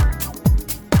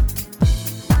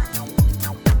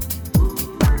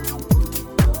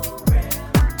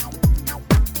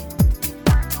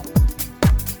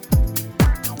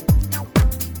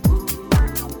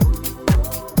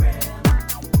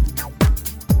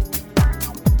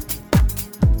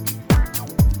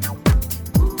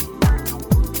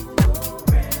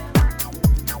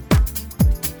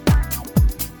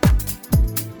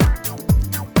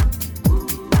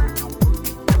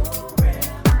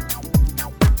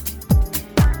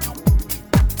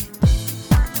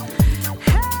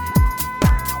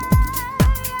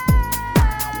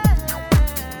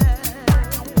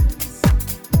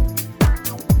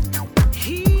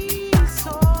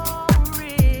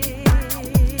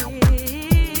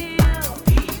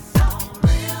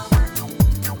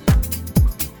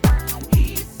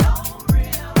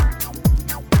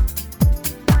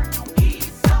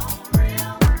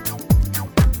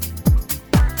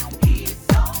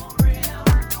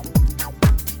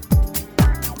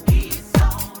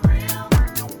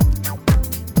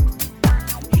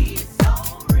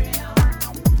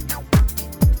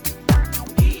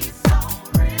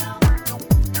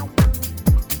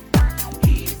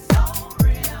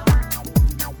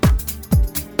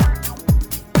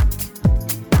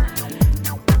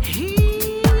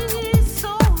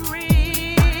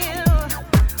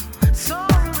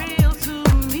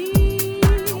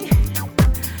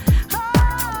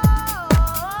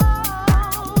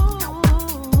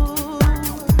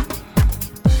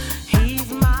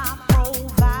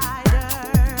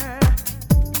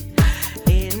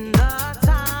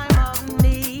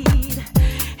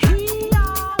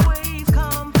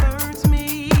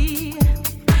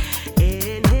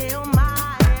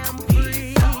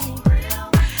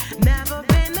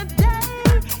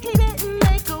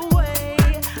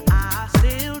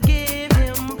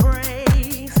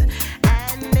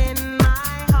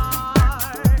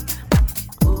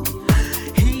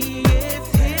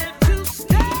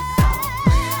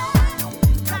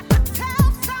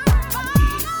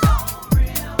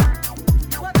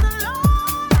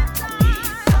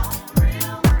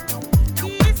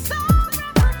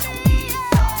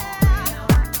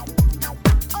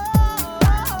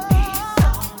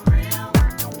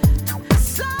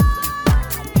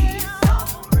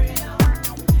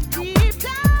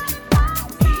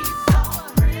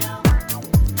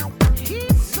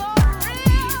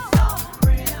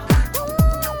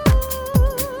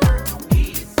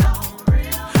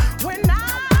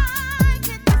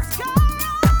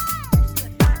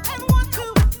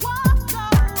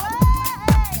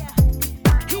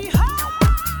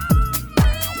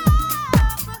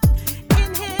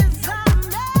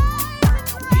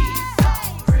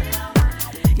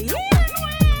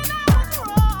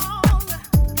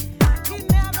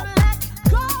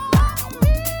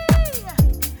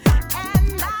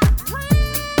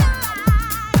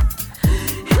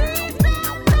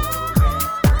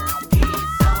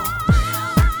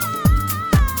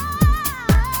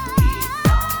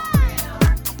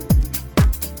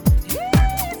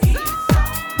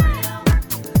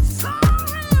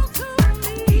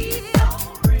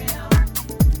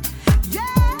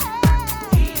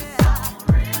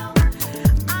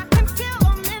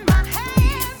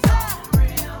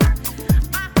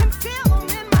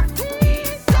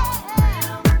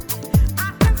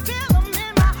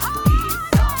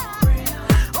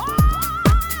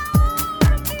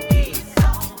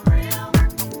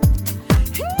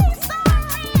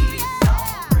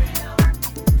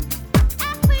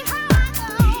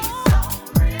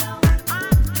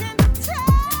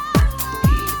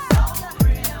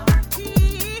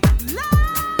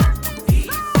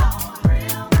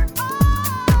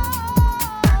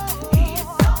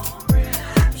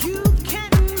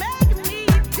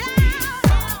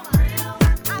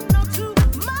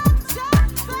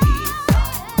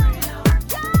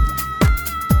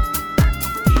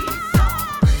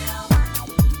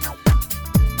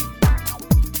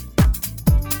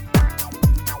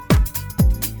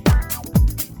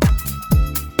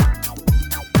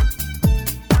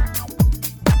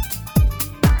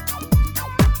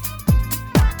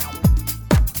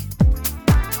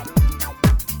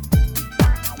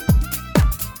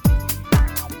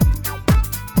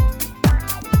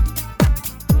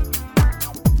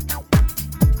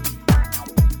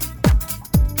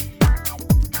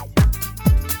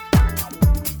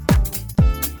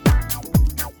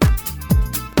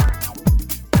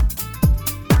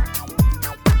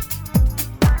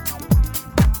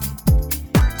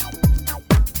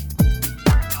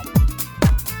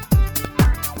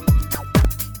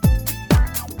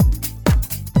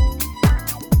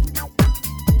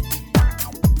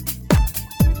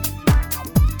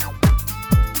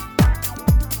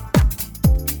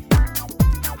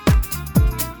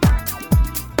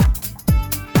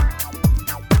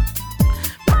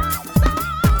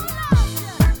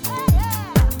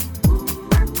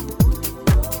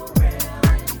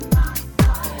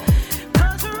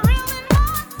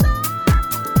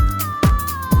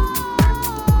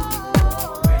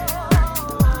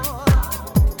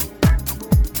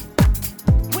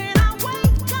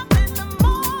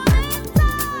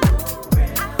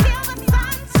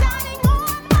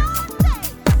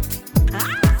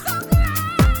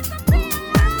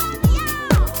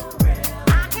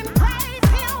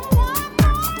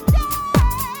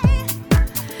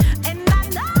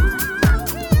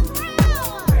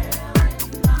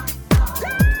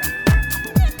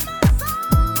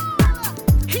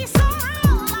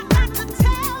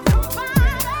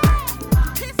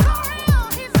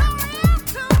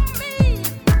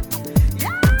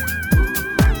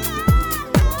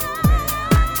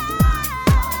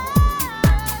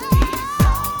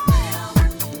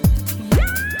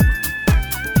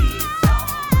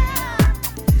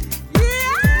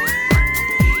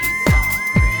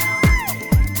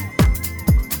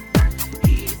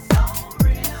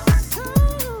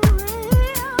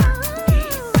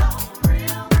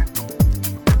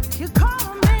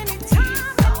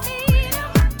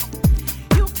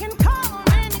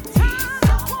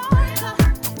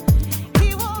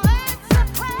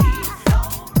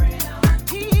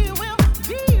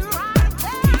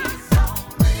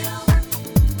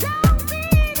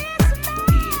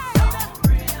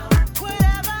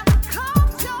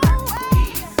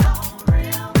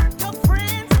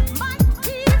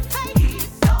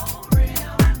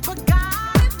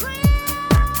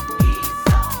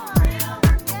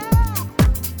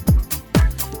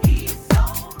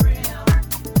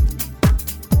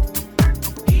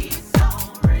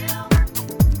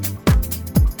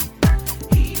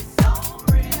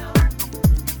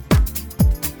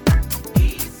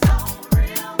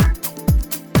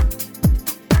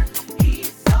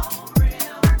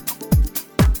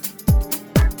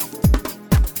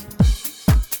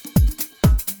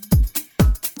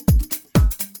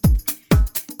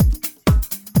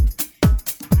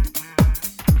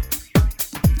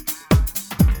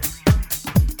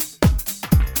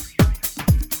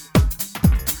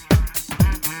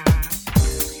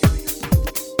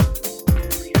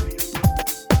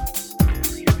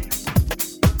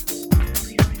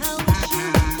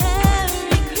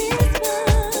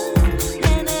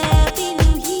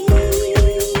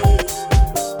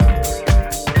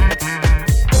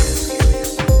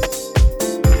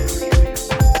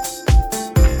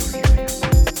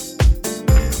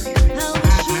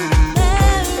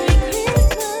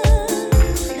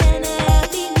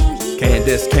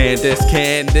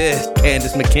 Candice,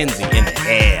 Candice McKenzie in the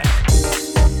air.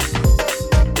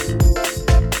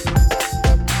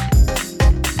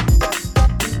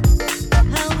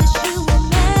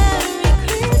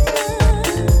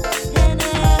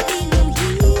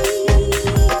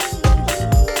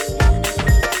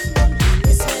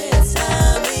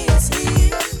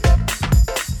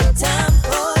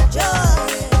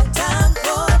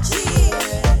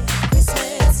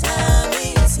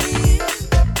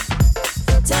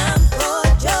 Time for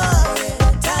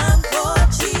joy, time for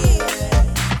cheer.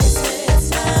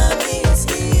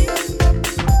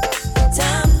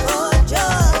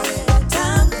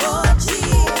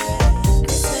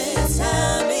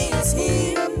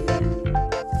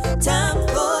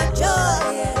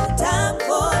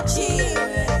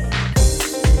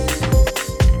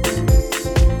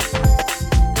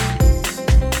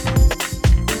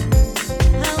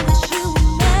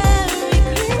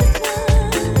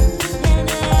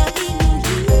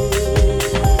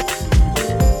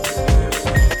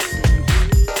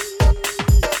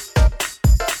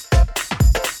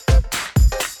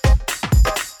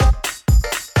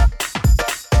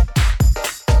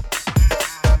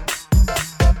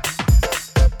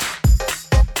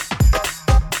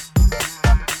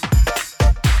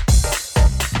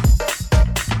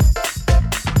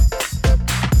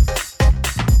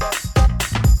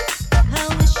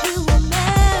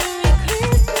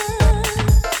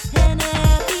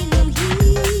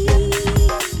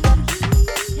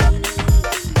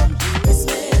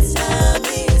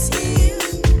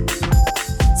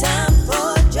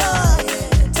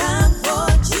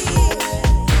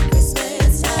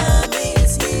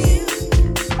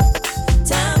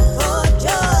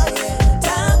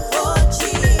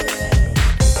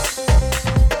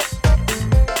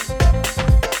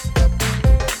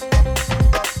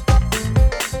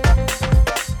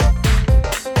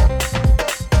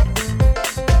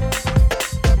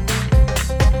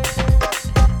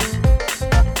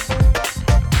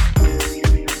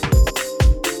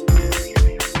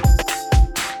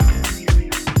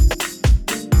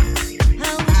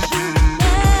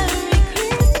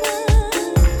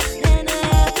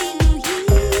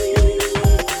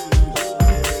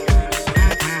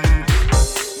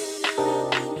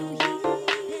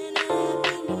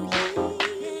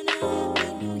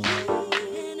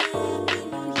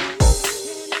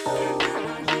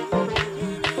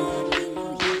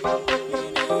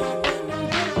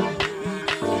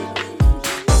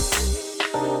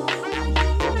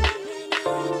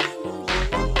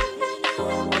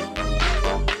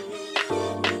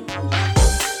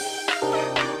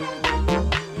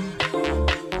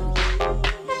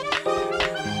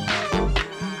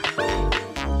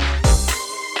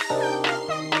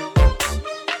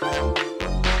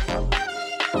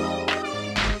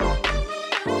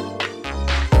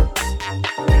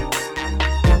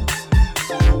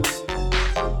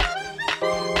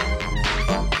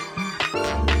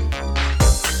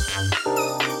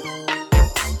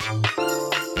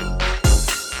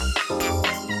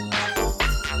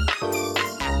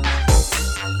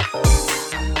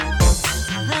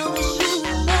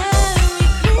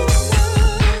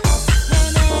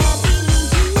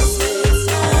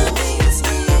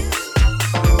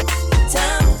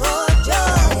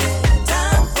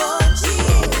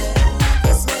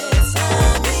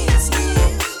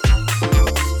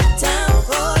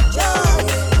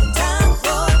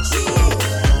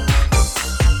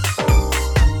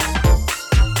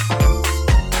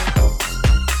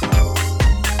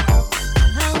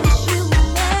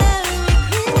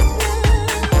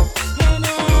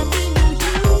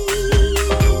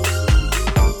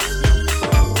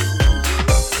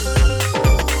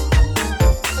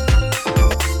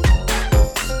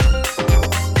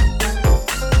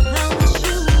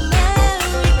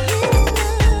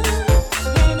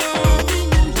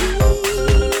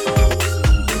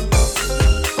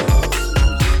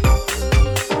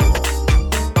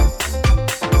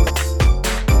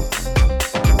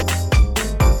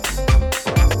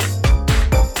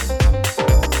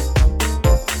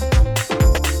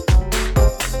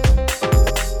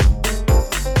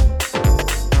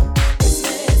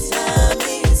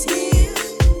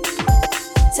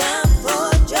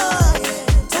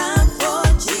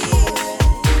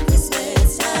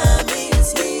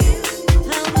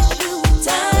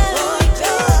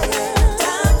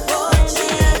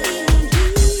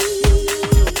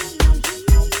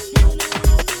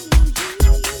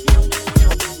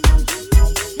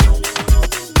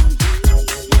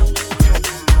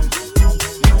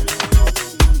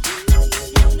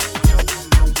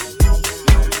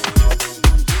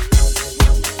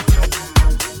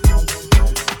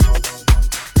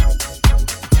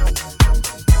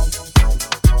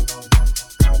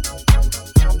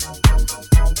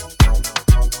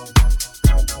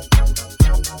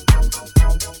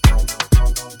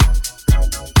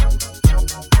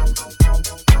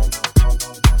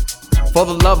 For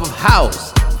the love of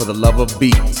house, for the love of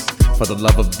beats, for the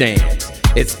love of dance,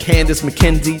 it's Candice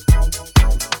McKenzie.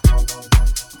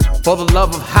 For the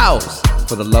love of house,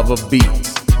 for the love of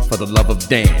beats, for the love of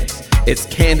dance, it's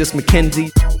Candice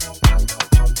McKenzie.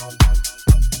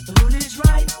 The mood is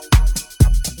right,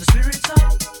 the spirit's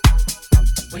up.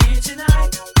 We're here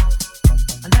tonight,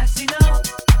 and that's enough.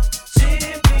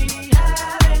 Simply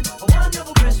having a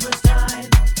wonderful Christmas time.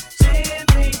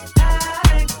 Simply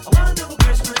having a wonderful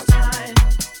Christmas time.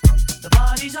 The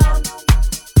party's on,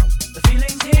 the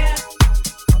feeling's here.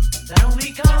 That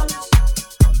only comes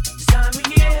this time of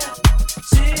year.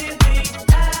 Simply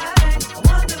having a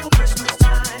wonderful Christmas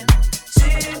time.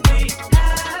 Simply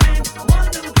having a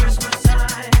wonderful Christmas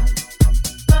time.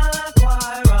 The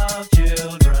choir of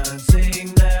children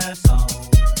sing their song.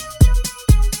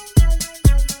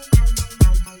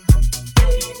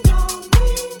 Ding dong,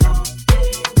 ding dong,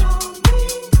 ding dong,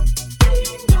 ding.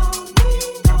 Ding dong,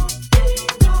 ding dong, ding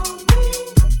dong, ding.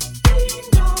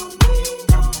 Ding dong, ding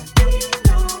dong, ding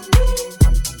dong,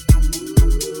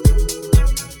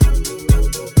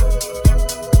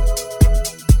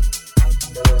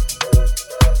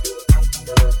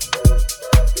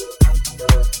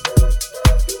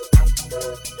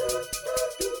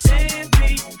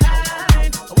 Simply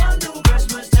having a wonderful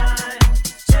Christmas time.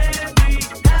 Simply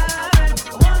having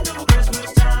a wonderful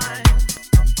Christmas time.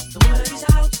 The word is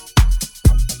out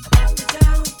about the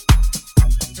town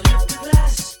to lift the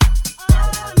glass.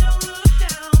 Oh, no, look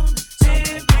down.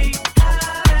 Simply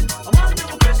having a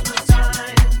wonderful Christmas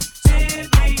time.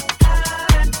 Simply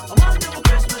having a wonderful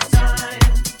Christmas time.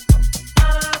 A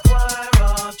choir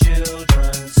of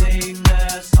children sing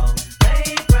their song. They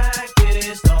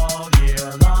practiced all year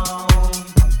long.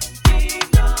 Ding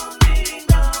dong, ding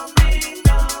dong, ding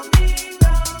dong, ding dong, ding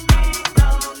dong,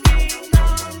 ding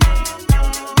dong, ding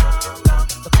dong.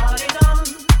 The party's on,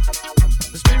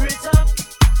 the spirit's up.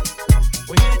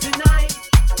 We're here tonight,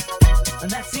 and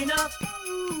that's enough.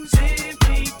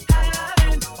 Simply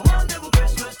having a wonderful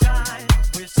Christmas time.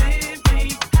 We're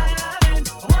simply having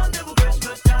a wonderful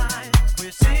Christmas time.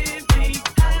 We're simply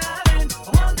having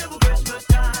a wonderful Christmas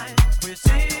time. We're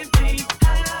simply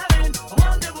having a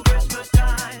wonderful Christmas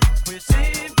time. We're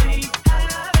simply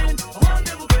having a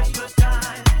wonderful Christmas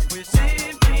time. We're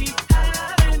simply having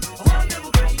a wonderful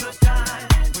Christmas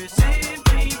time. We're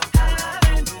simply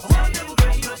having a wonderful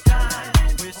Christmas time.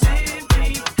 We're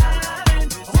simply having a wonderful Christmas time. We're simply having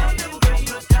a wonderful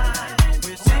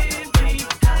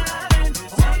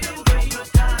Christmas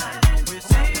time. We're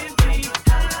simply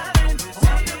having a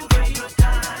wonderful Christmas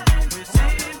time. We're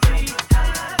simply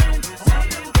having a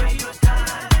wonderful Christmas time.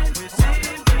 We're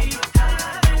simply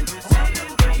having a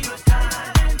wonderful Christmas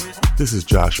time. This is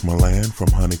Josh Milan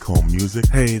from Honeycomb Music.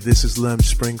 Hey, this is Lem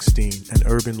Springsteen and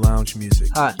Urban Lounge Music.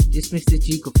 Hi, this Mr.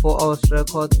 G for Us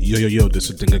Record. Yo, this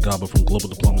is Dinga Gaba from Global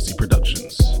Diplomacy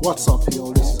Productions. What's up,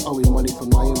 yo? This is Owen Money from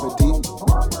Miami Deep.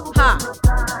 Hi,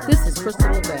 this is Crystal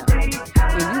LaBelle,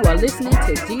 and you are listening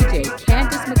to DJ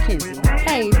Candice McKenzie.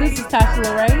 Hey, this is Tasha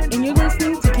Lorraine, and you're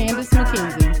listening to Candice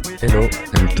McKenzie. Hello,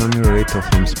 I'm Tony Loreto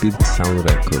from Spirit Sound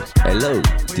Records. Hello,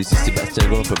 this is Sebastian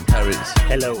Gros from Paris.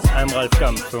 Hello, I'm Ralph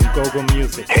Kamp from Gogo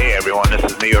Music. Hey everyone, this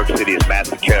is New York City's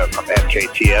Massacre from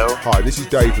MKTO. Hi, this is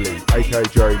Dave Lee, aka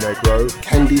Jerry Negro.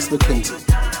 Candice McKenzie.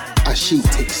 As she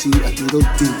takes you a little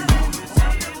deeper.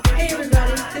 Hey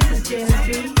everybody, this is Janice B,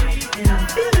 and I'm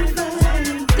feeling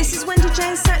fine. This is Wendy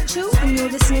J. Satchel, and you're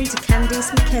listening to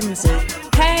Candice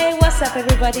McKenzie. Hey, what's up,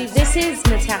 everybody? This is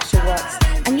Natasha Watts,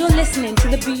 and you're listening to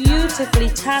the beautifully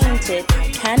talented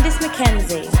Candice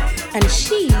McKenzie, and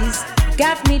she's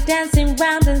got me dancing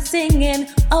round and singing,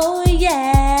 oh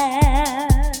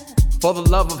yeah. For the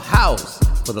love of house,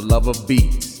 for the love of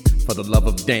beats, for the love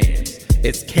of dance,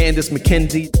 it's Candice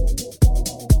McKenzie.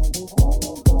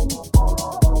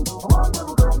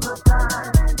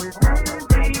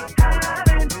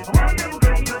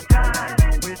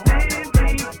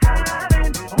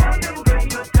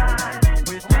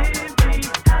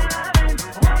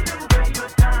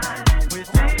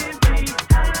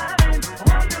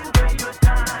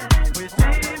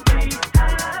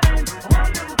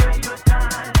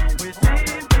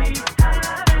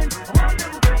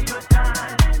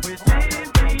 We're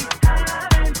simply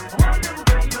having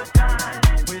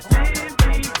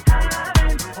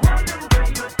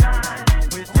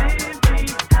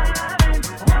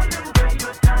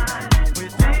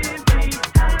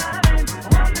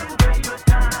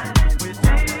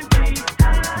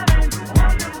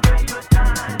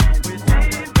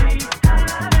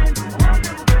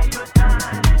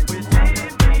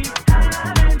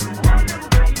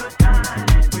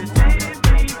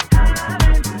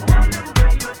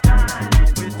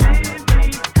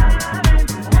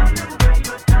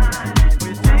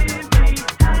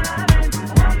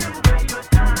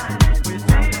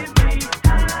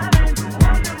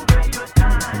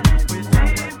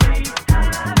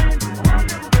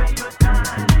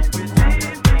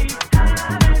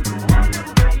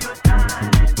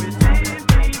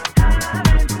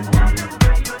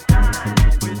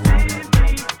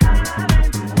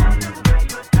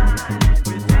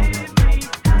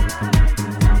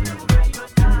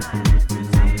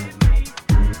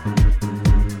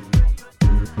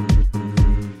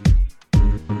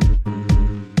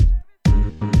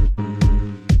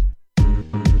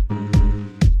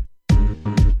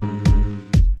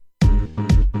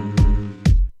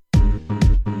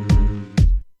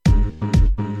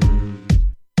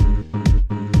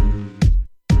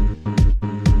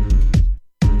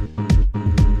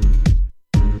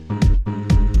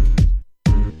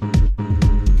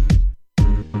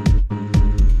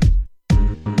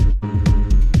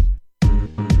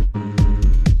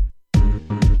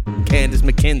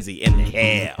McKenzie in the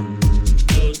hell.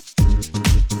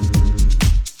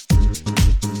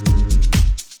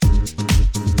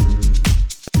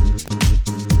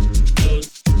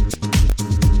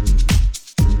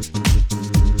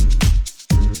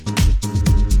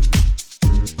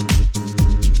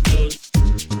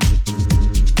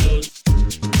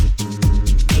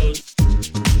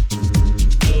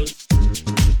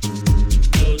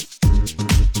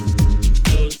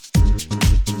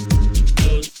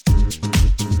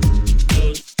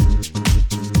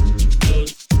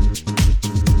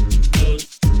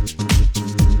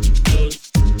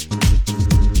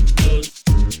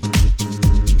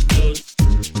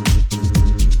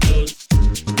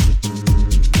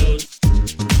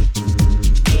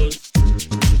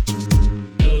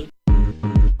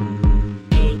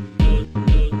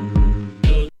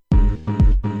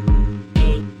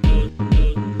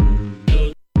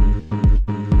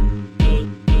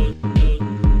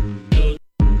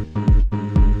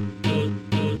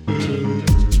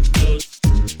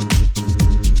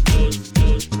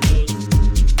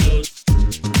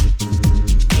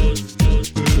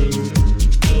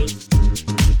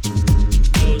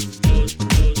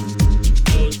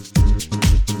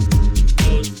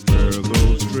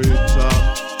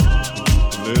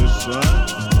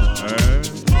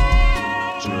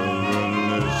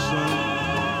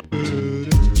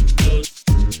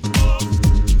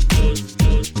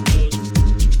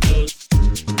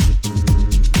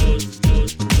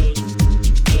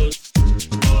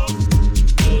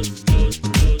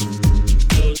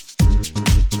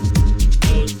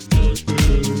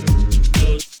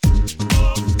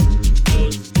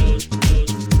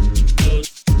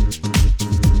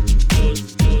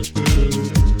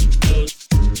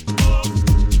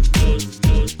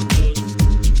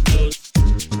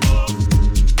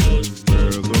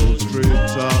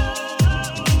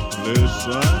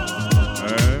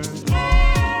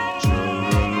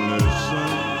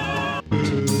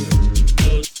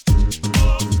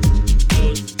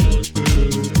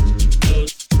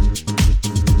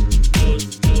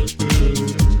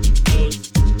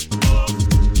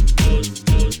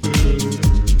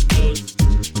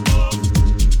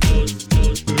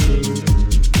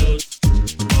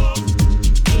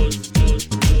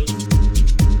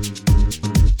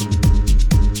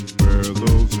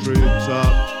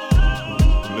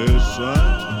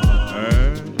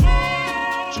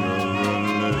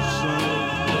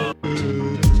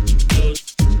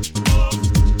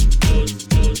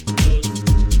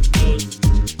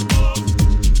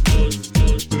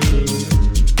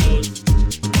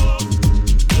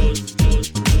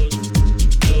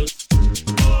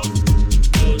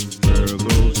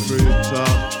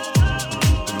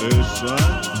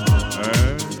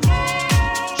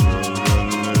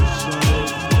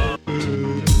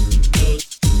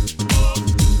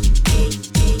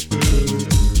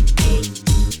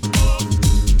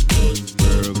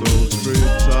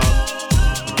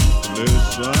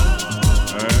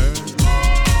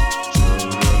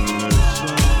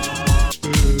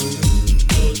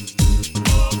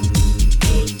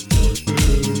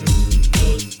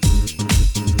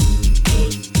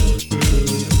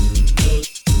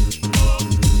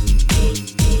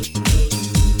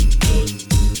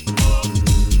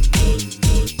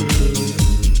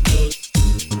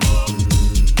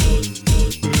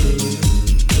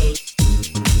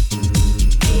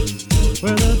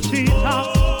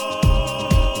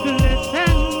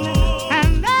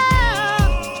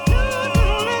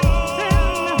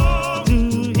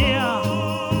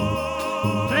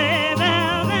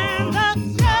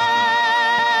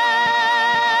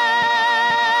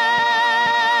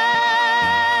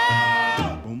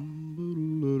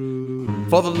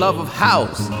 For the love of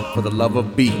house, for the love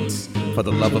of beats, for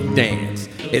the love of dance,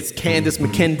 it's Candice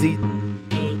McKenzie.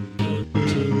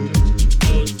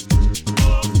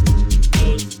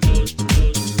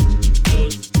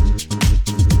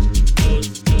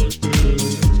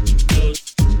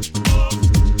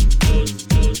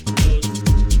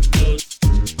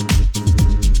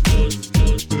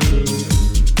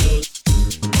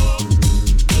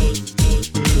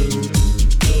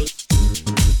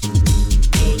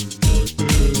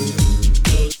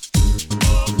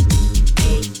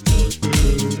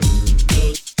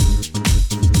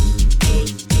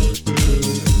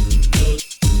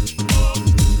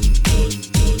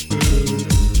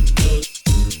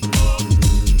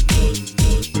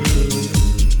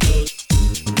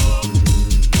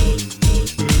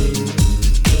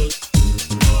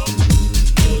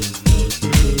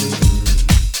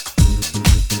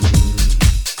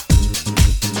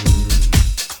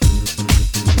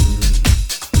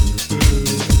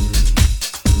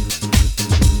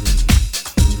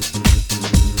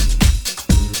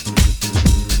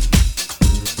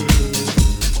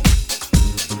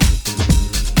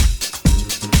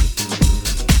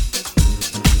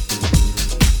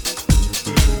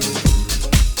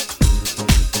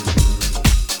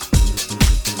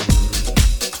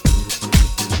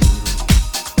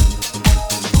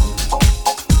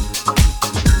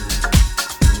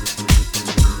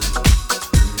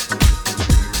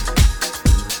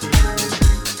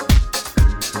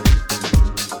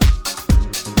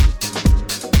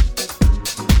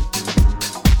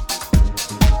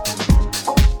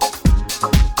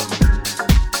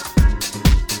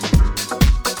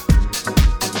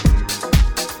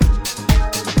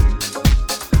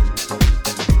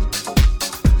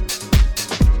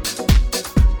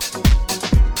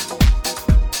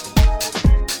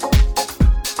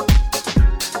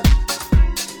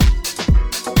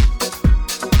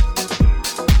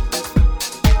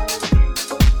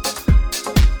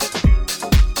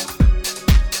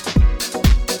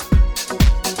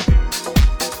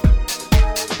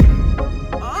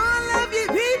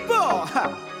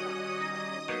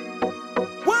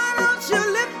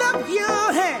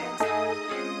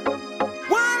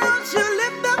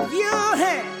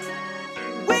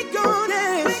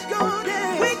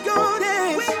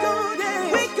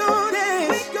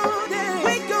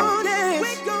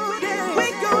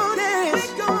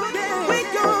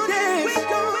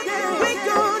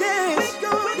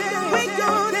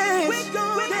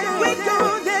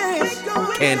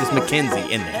 Candice McKenzie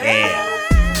in the air.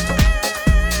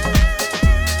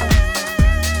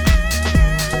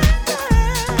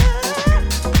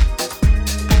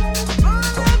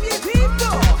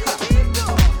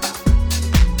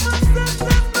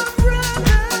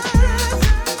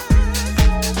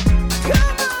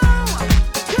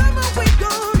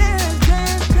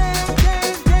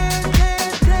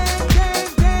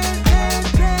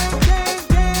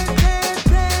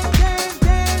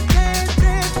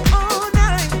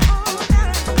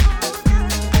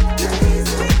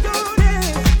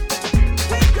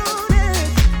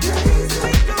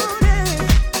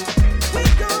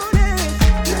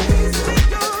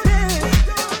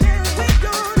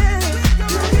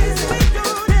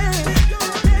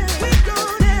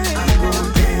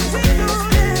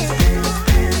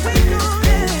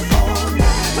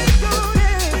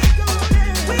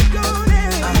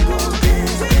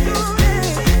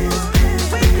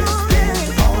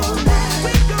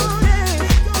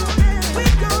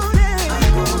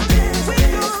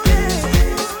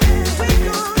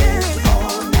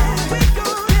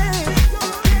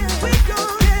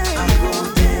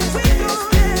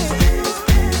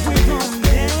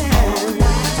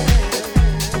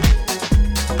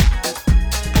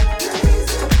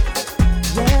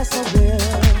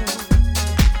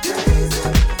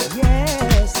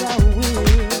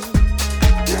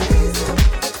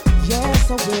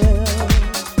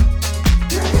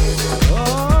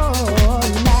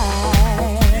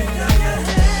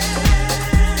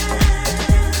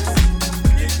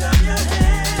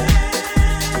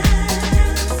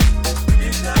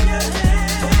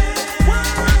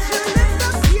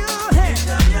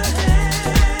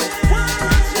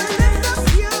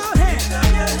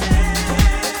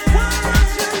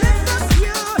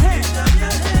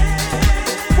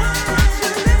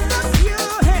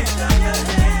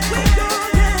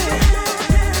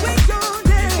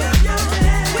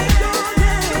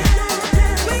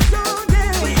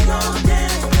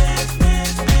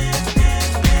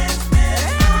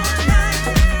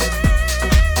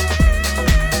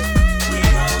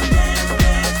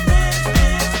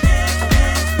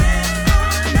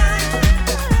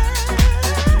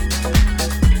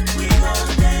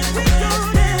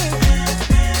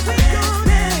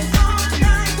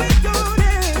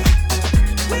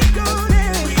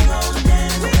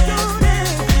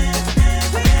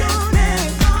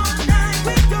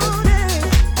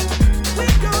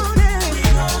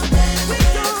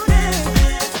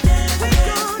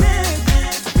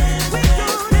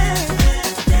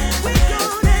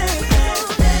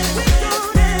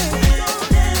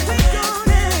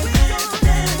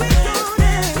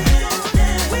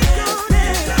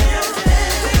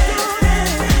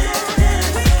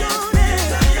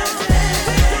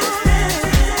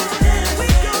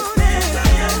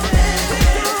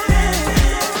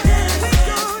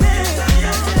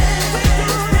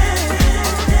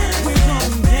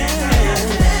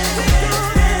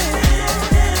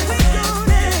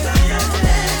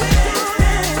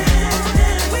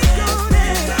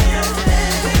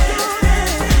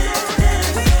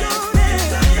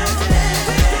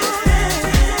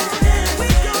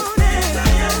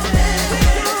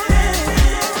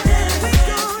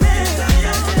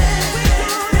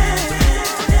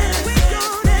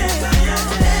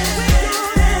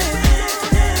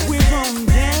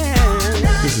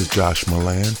 Josh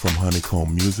Milan from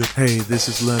Honeycomb Music. Hey, this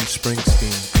is Lem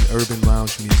Springsteen in Urban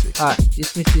Lounge Music. Hi,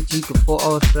 this is Mr. G for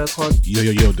Us Records.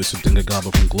 Yo, this is Dinga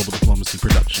Gaba from Global Diplomacy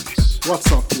Productions. What's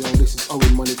up, yo? This is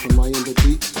Owen Money from Lion the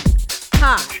Beat.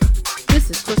 Hi, this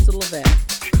is Crystal Lavelle,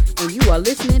 and you are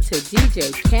listening to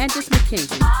DJ Candice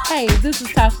McKenzie. Hey, this is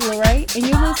Tasha Lorraine, and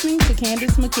you're listening to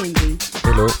Candice McKenzie.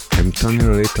 Hello, I'm Tony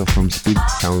Loreto from Speed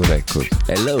Sound Records.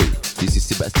 Hello, this is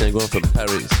Sebastian Gon from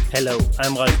Paris. Hello,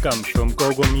 I'm Ralph Gum from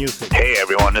Gogo Music. Hey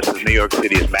everyone, this is New York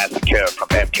City's Massacre from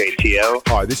MKTL.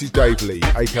 Hi, this is Dave Lee,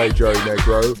 aka Joey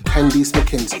Negro. Candice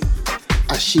McKenzie,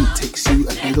 as she takes you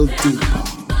a little deeper.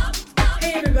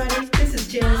 Hey everybody, this is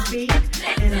Janice B,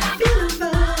 and I'm feeling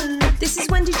fine. This is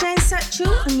Wendy Jane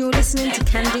Satchel, and you're listening to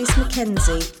Candice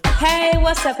McKenzie. Hey,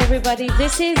 what's up everybody?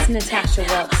 This is Natasha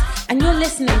Watts, and you're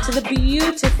listening to the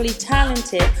beautifully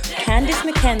talented Candice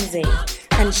McKenzie.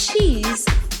 And she's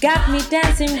got me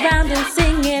dancing round and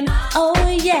singing,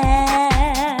 oh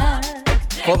yeah.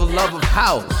 For the love of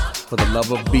house, for the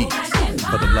love of beats,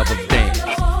 for the love of dance,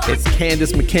 it's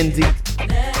Candice McKenzie.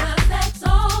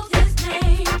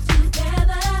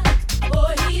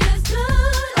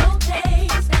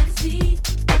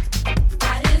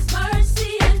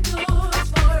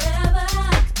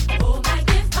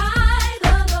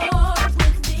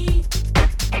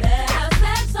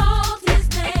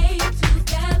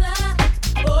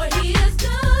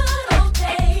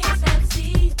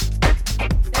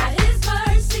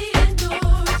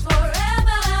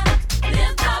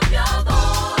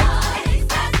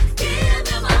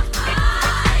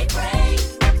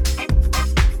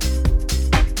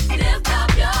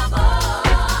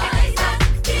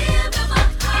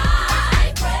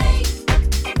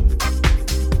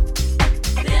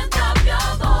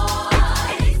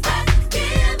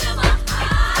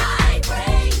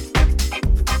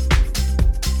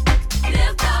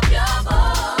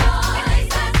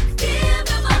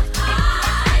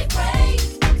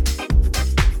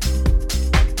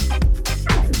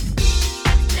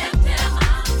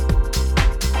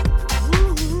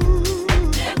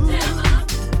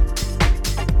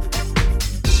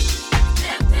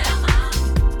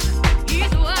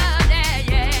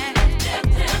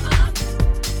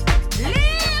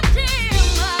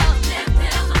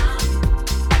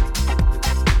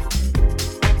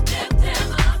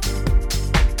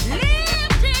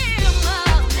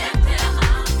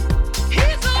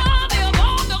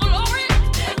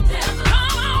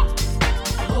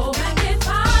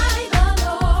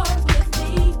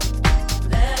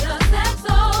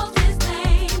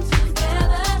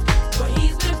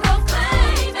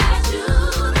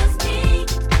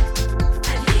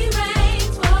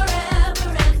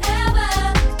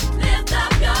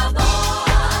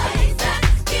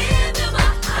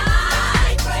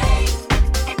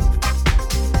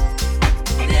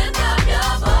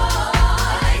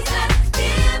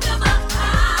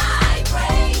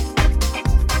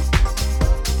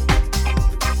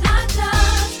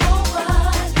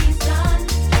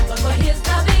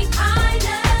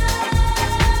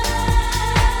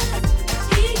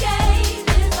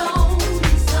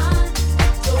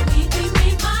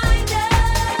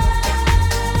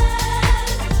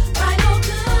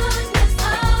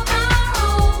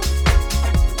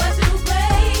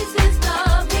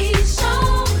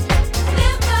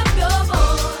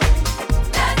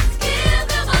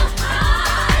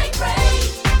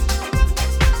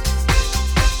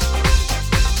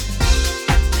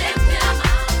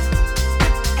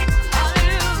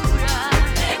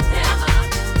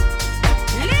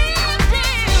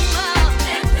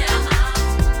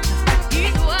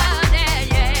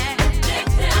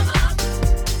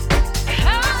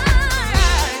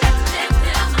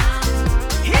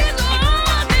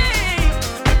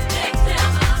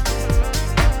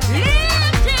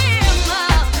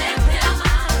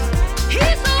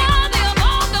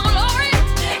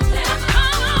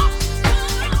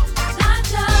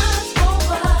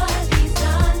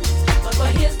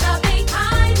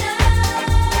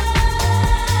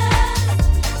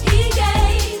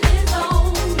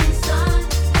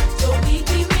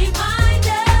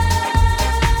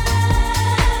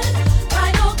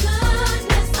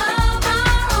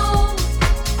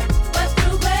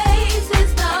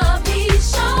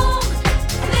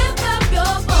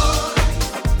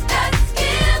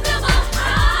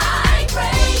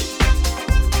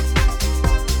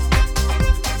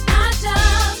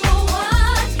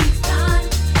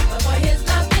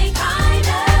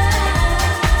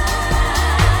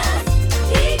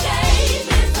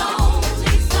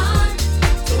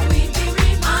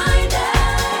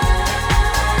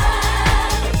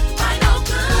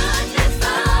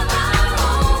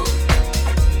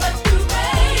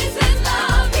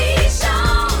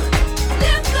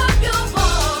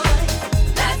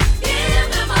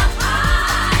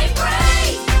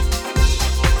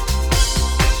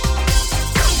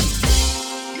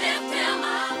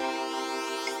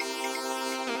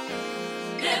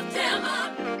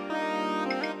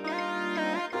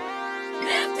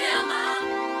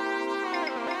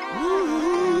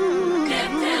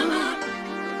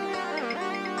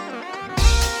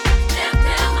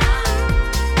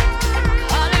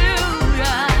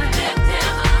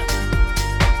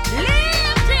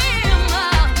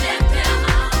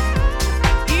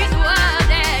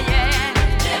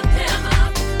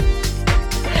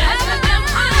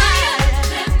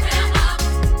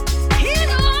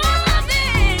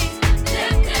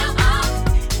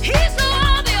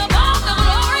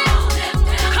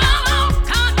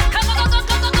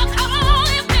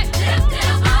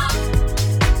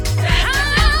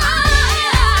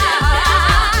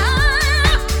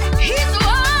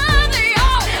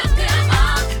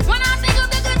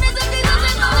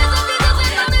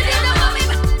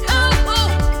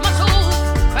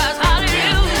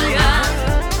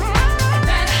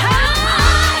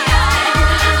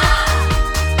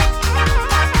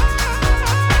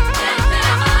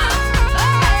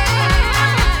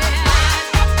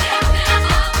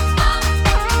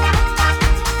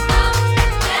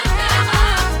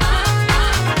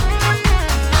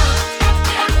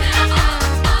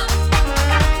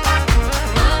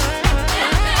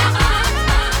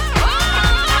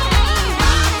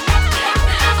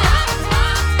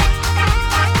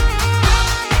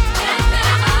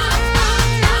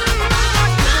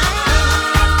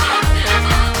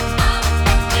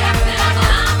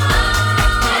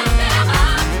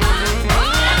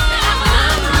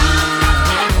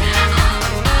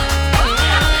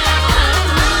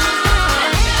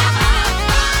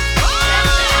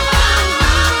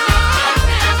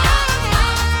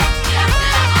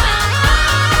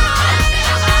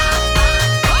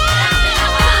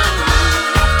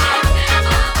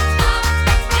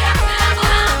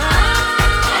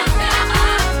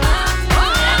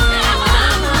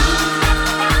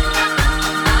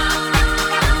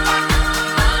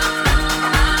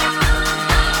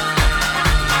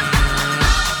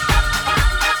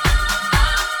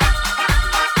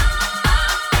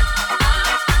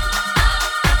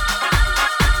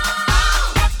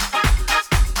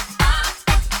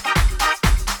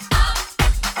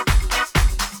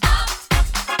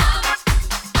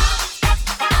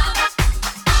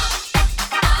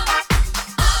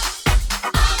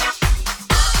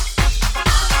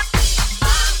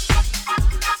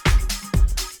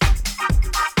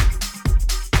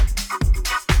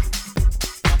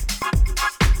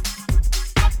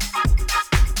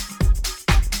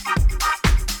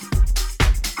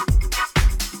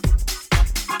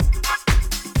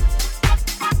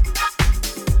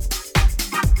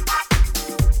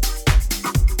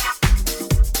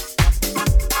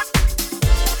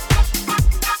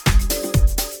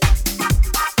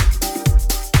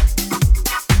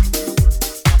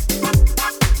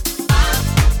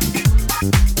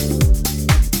 Candice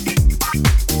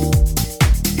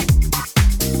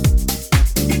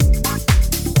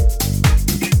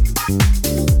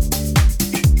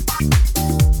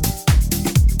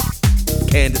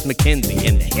McKenzie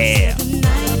in the hair.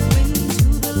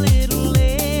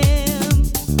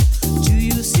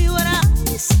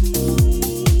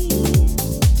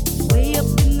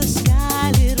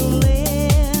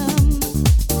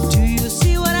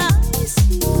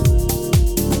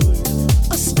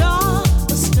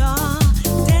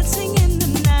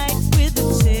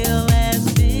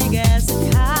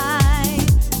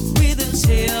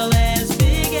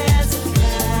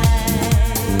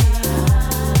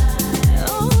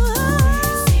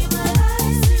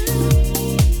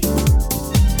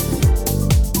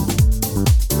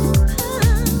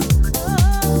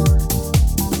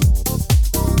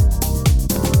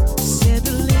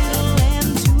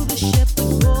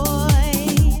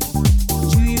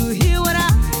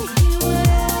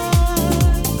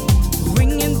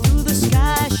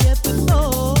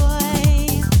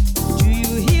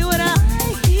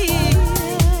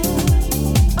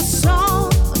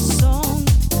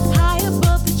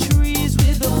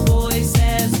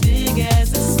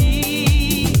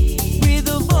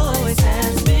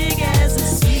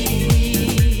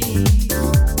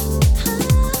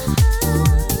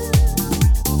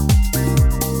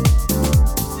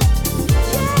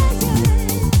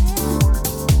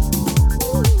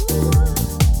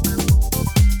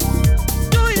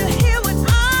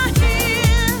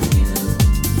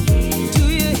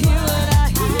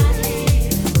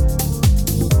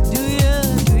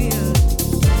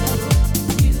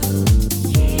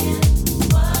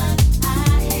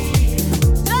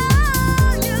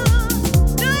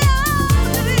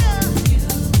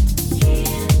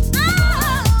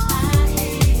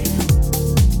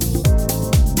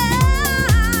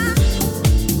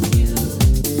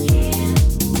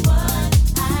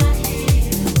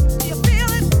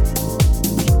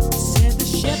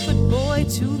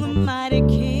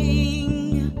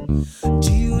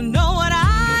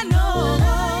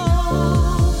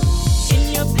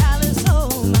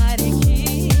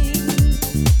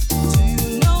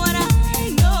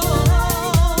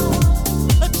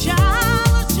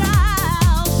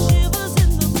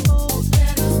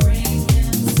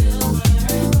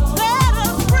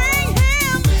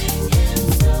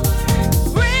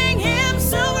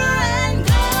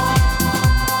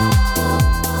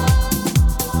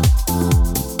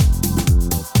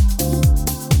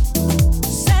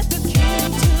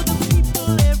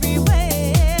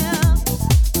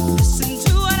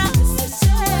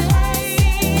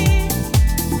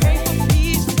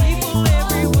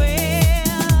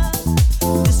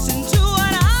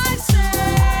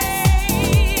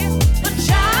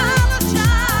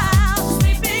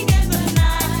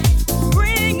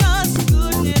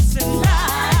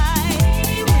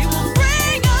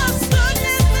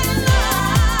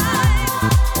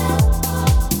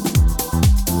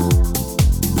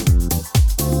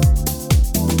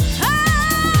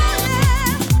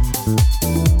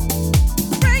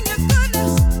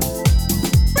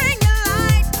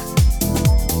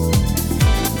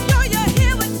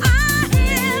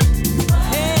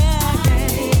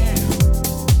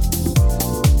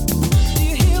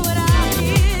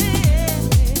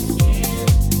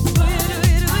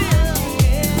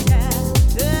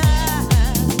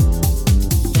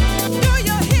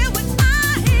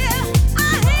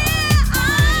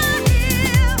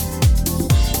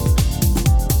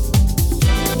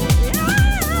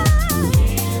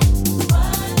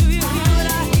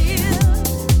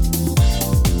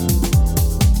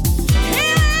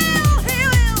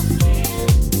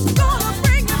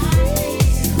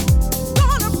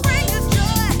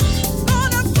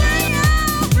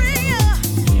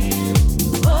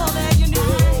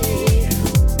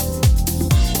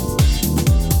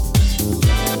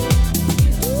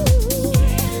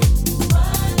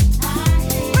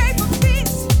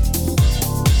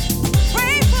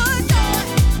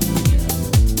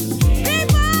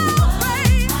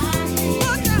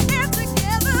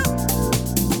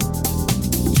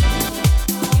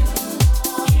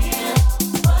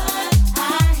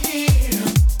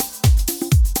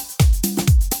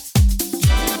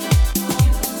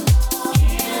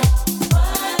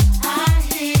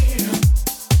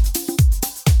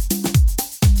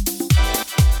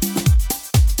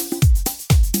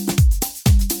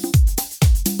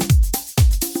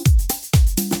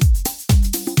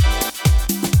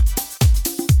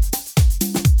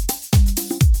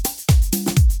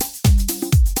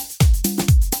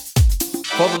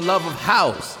 For the love of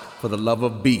house, for the love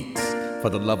of beats, for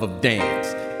the love of dance,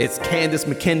 it's Candice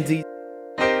McKenzie.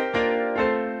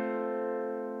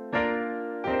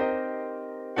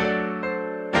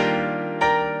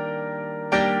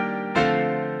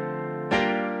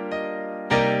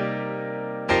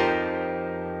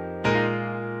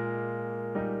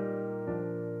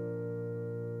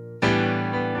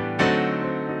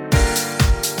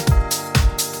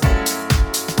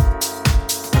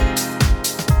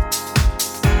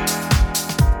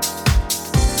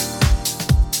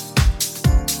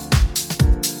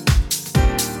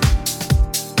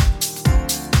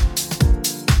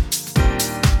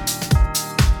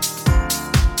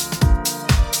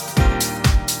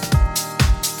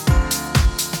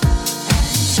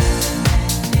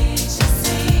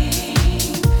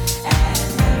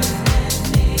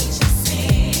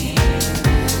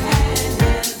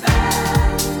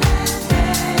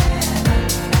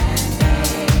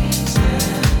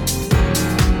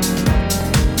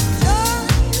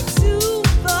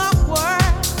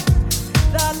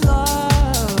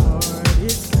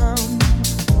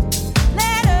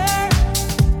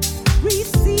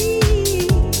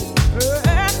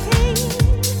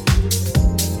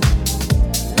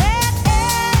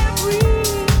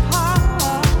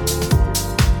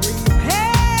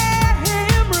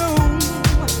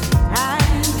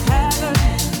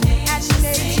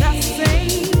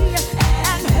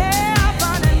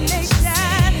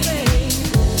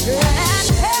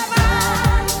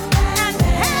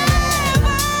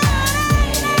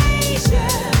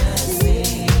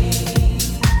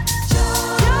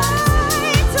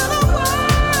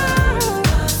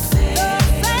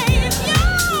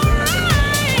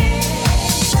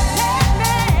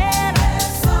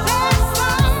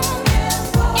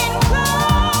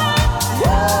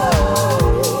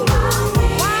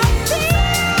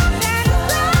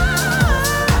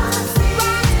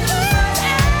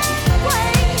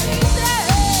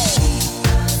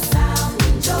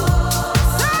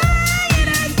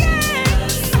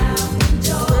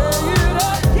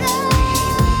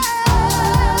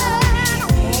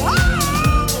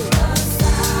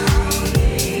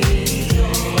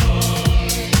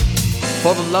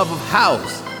 For the love of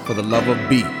house, for the love of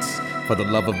beats, for the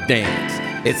love of dance.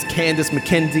 It's Candice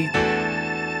McKenzie.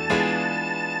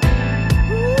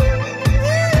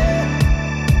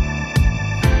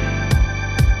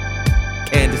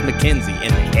 Candice McKenzie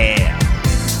in the air.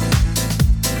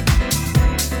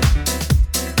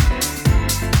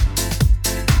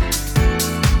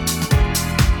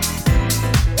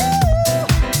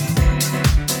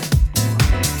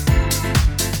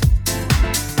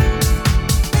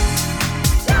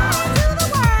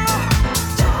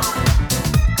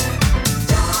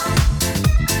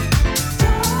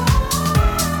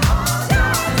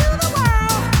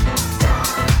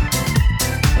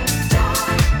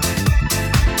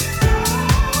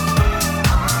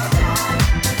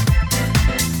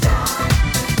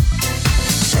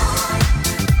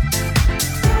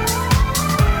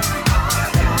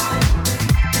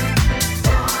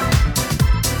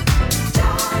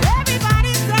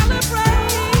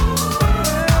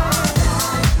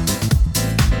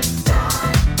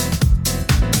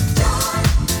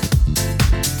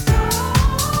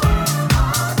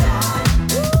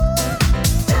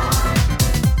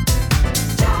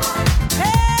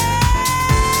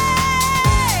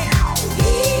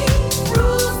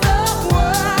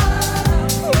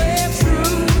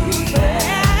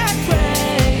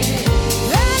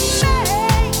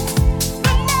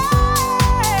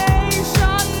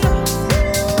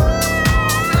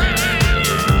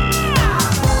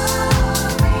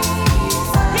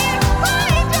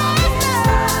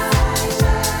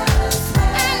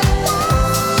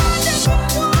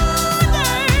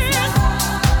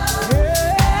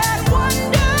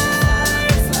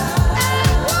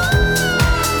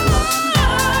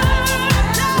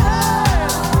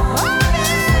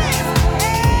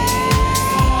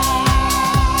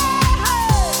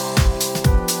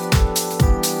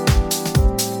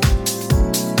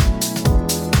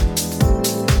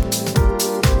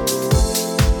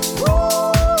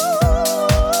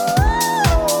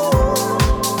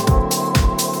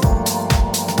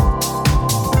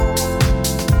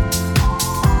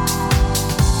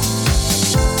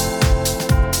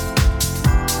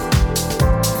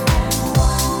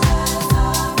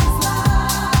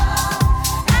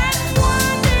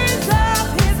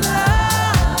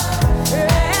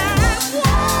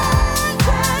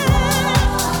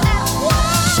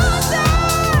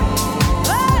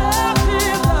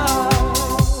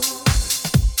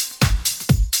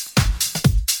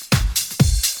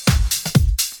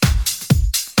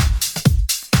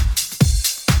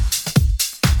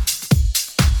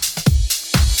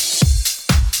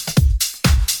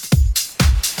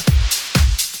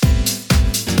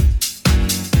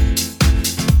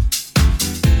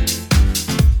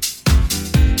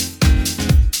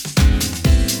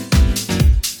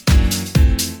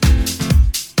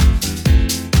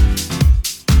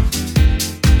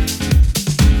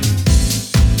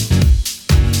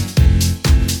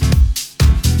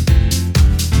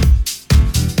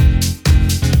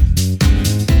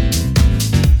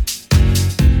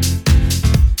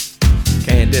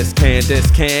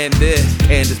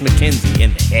 Candice McKenzie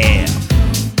in the air.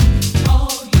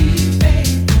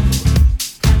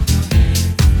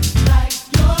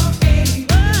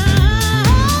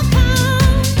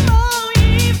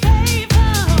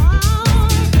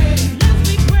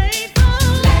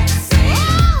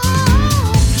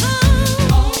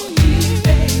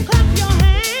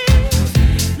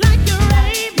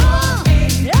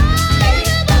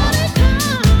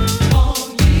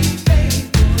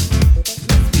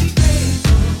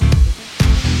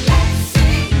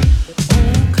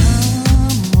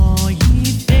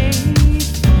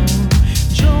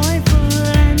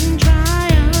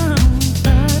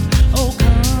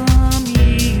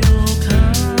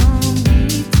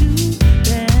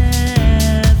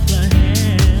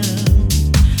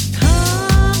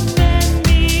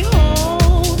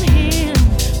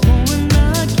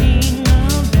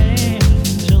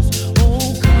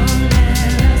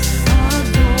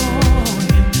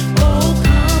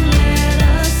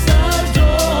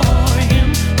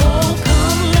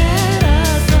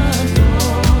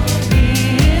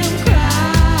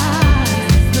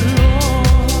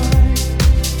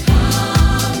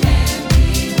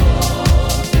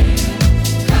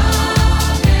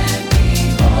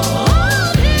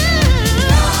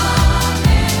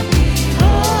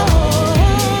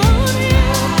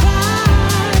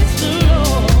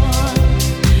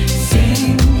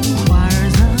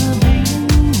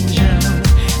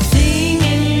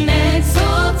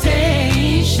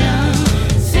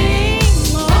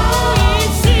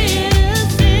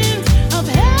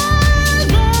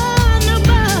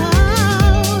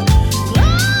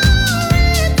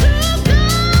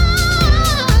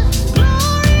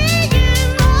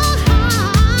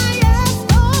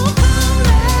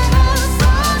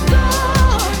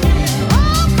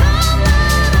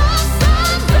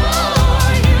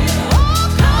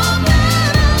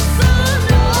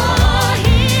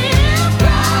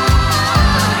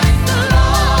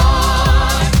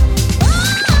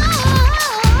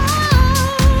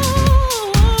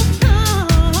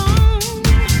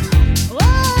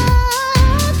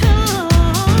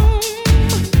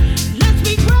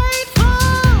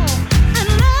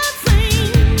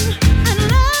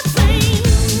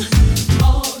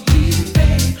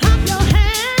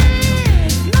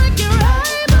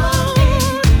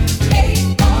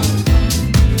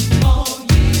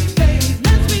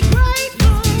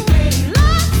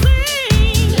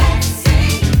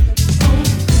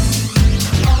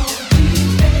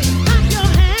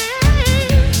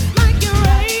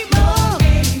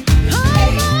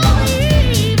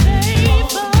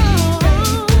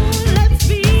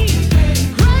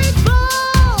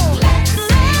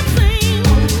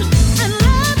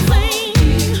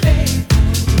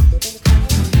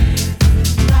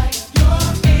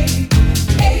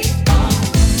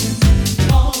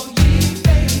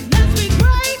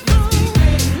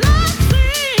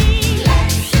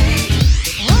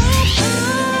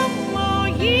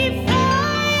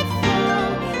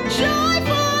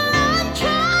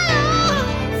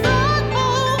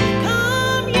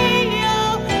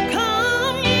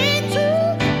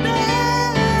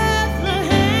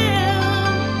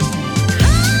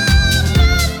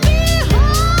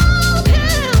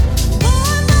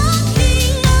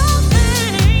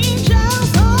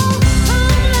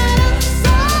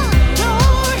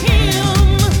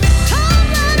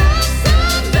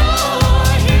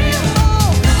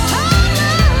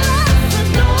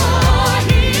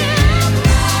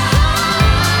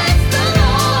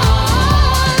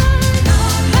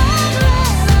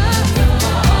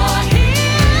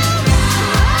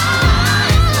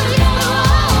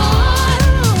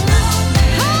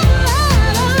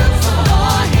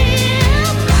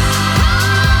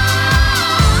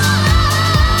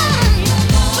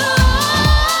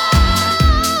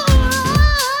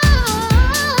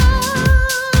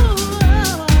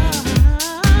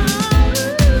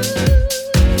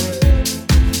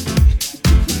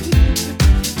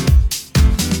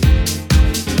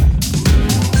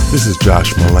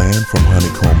 Josh Milan from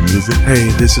Honeycomb Music. Hey,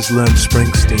 this is Len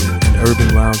Springsteen and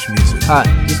Urban Lounge Music. Hi,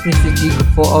 this is Mr. G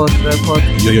for 4 Hours Record.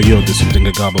 Yo, this is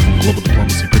Dinga Gaba from Global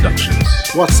Diplomacy Productions.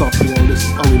 What's up, y'all? This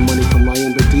is Ollie Money from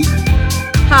Lion the Deep.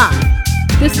 Hi,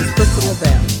 this is Crystal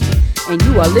LaBelle, and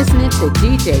you are listening to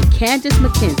DJ Candice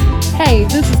McKenzie. Hey,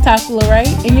 this is Tasha LaRae,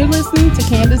 and you're listening to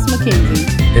Candice McKenzie.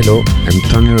 Hello, I'm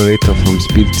Tony Loreto from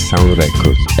Spirit Sound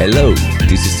Records. Hello,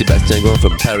 this is Sebastian Gouin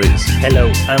from Paris. Hello,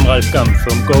 I'm Ralph Gum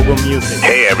from Gogo Music.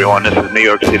 Hey everyone, this is New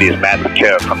York City's Matt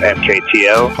McKenzie from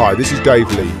MKTL. Hi, this is Dave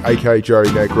Lee, aka Joey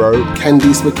Negro.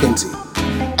 Candice McKenzie,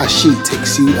 as she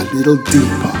takes you a little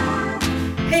deeper.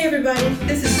 Hey everybody,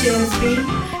 this is Janice B,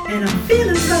 and I'm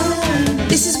feeling fine.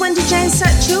 This is Wendy Jane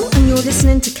Satchel, and you're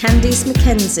listening to Candice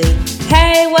McKenzie.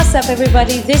 Hey, what's up,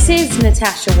 everybody? This is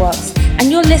Natasha Watts, and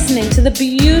you're listening to the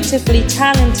beautifully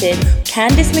talented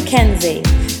Candice McKenzie.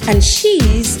 And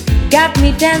she's got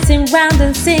me dancing round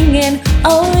and singing,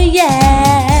 oh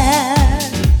yeah.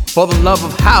 For the love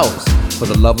of house, for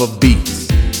the love of beats,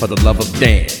 for the love of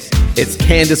dance, it's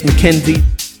Candice McKenzie.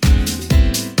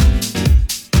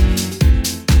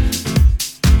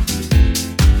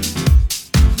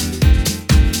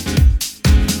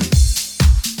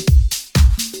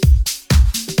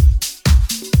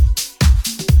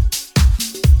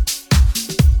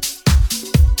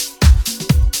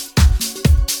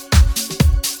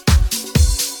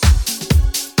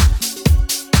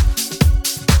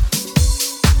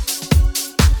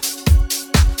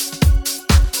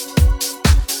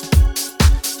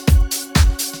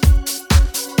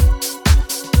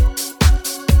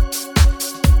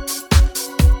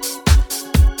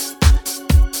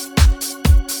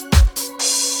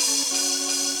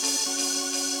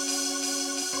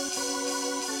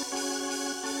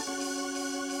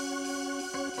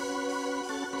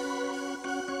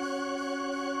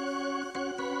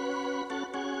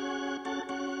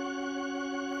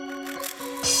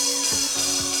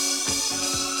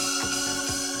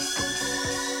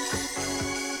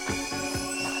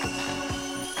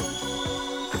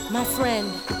 My friend,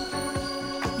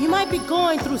 you might be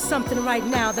going through something right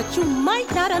now that you might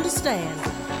not understand.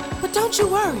 But don't you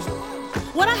worry.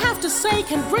 What I have to say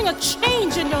can bring a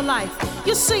change in your life.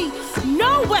 You see,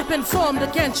 no weapon formed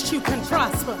against you can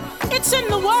prosper. It's in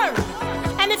the Word.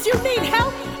 And if you need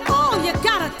help, all you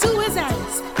gotta do is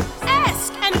ask.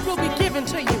 Ask, and it will be given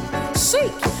to you.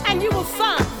 Seek, and you will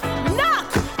find. Knock,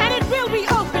 and it will be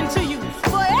open to you.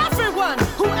 For everyone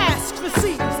who asks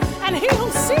receives, and he who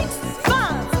seeks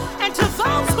finds. And to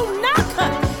those who knock,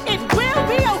 it will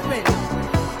be open.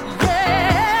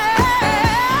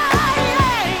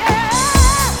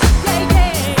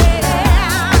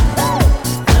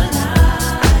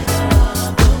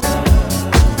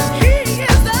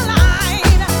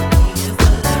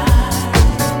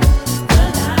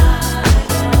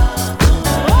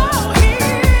 Oh, he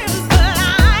is the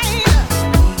light.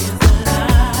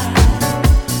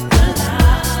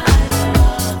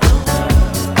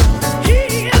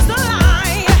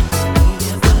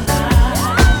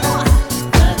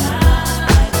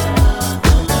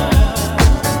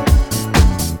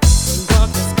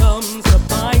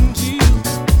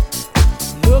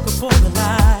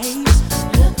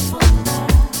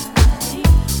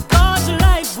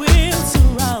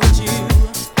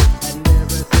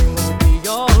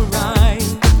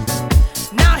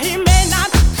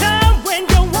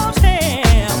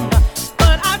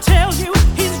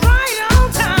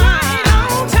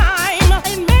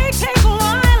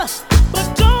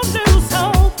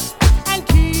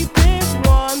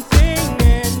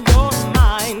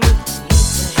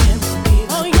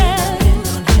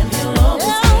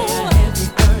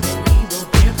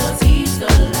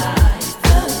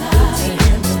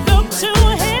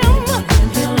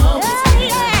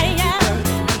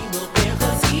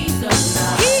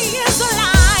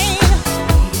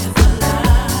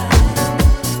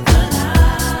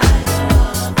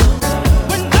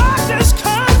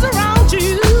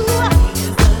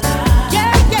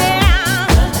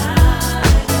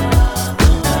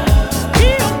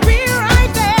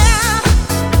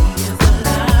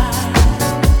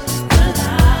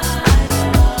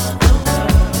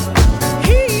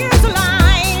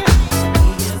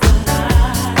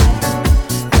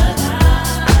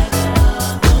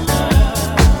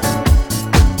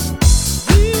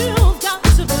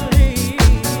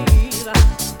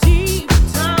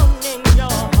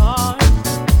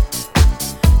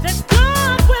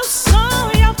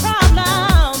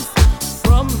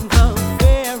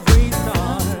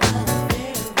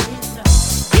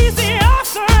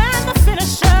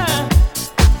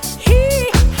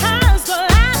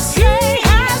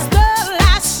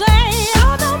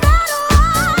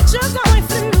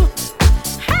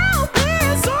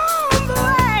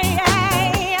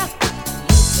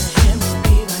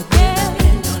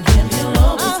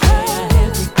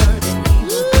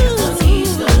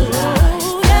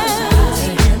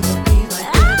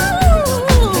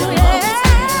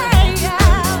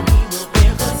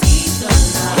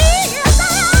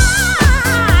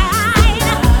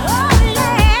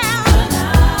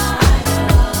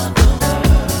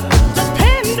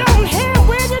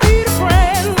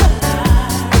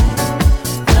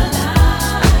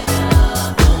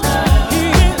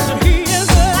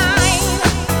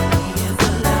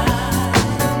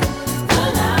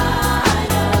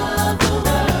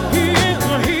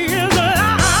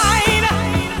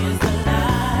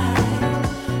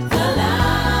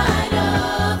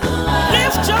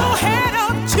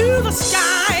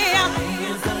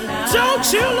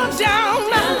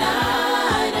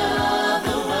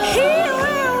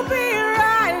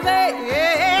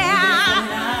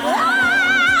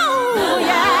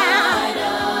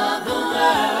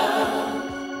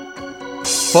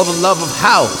 For the love of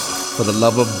house, for the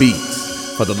love of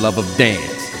beats, for the love of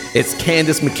dance. It's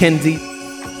Candice McKenzie.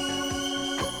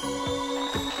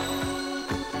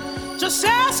 Just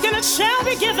ask and it shall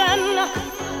be given.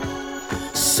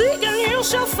 Seek and you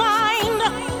shall find.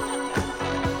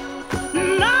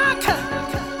 Knock,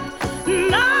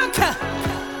 knock,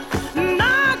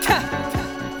 knock.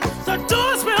 The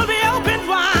doors will be opened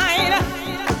wide.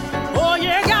 All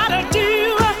you gotta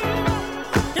do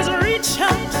is reach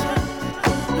out,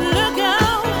 look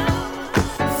out,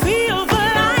 feel the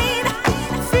light,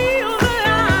 feel the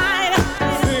light,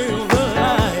 feel the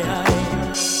light.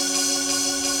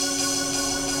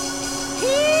 He's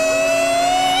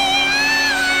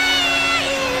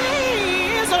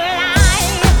the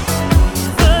light,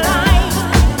 the light,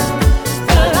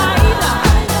 the light.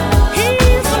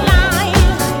 He's the light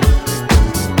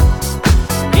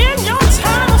in your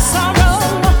time of sorrow.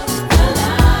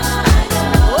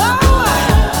 Oh,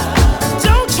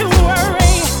 don't you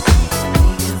worry,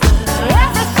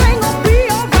 everything will be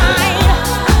alright.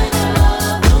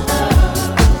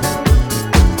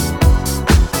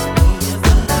 He's the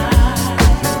light,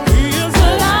 he's the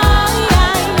light,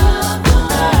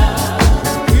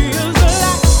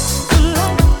 the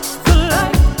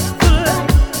light,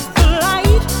 the light, the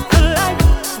light,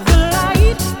 the light,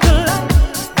 the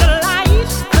light, the light,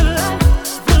 the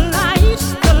light, the light, the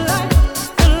light, the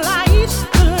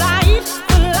light, the light,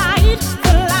 the light,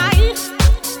 the light.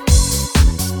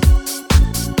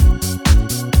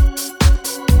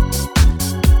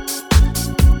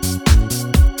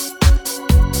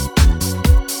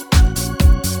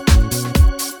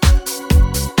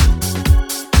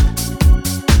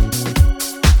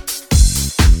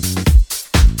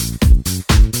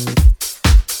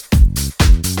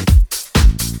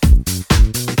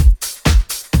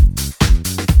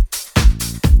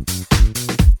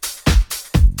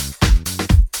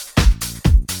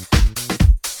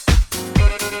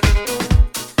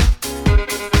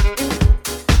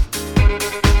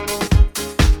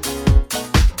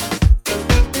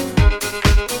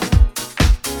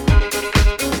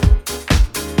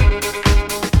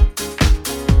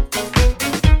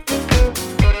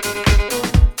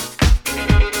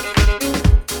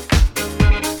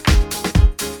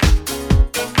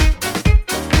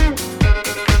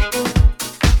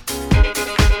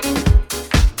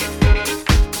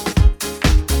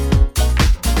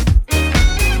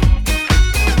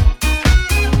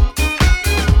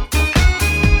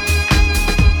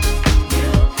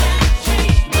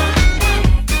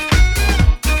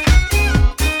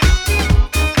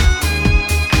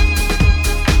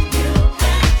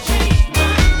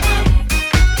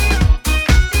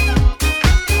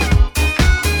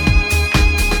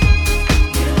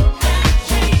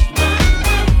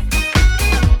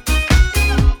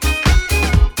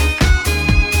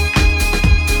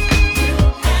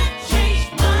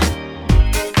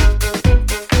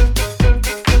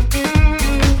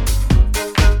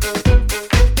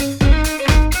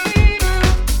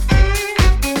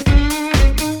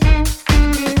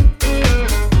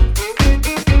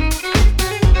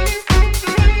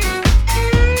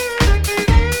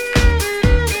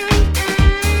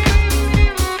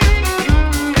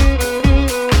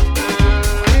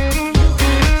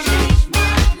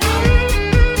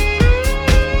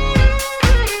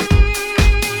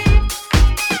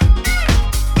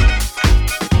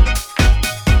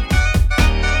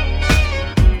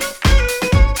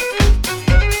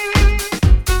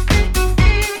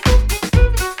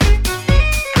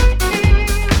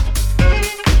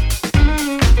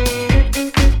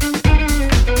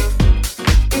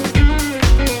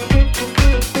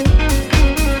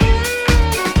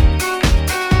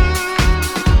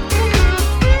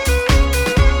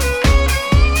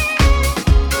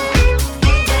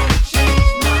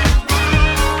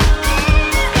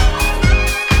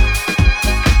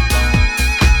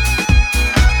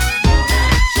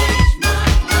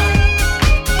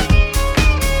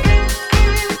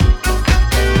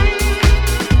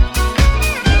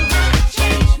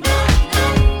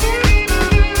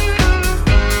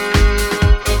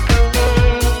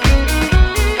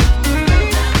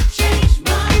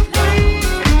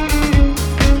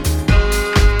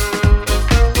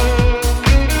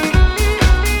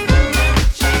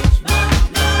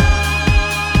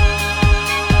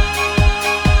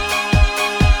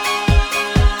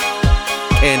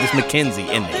 Candice McKenzie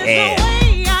in the air.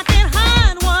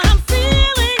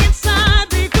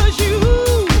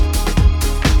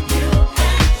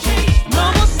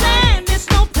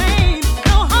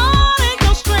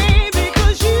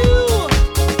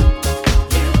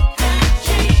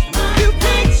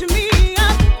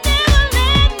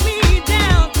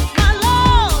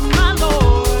 Lord, my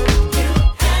Lord.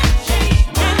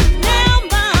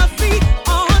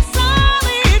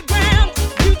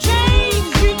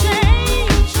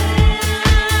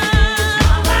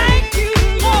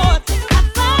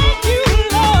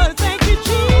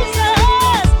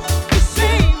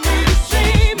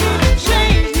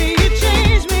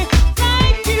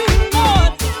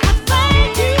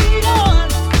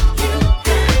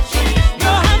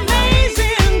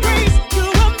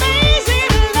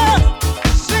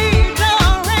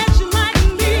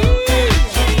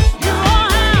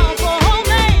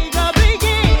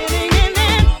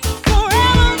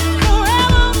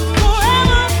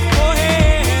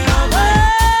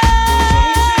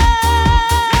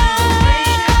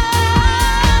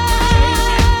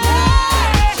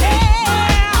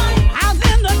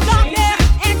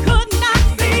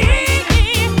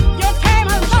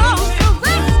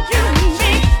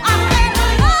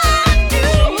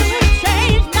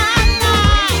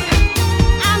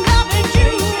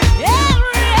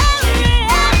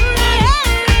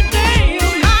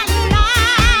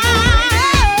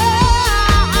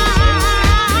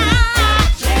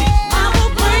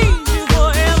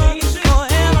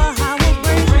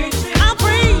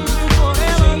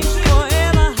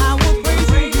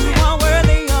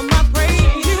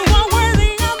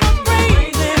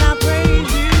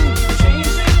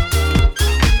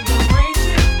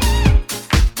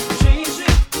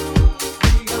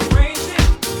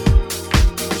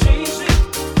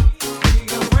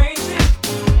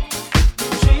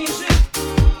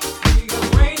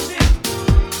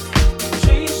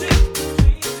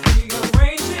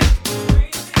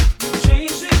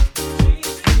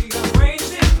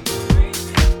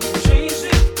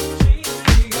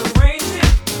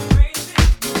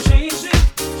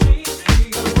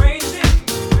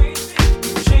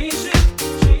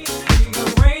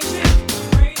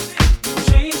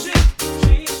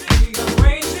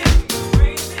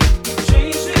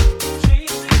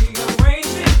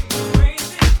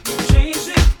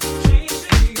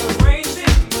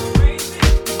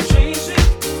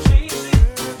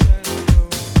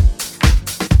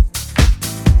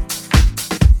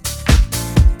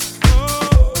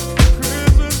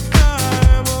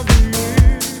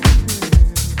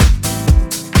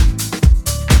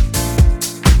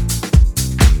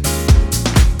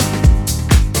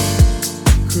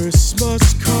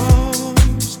 Christmas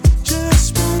comes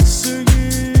just once a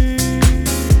year.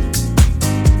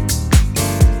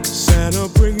 Santa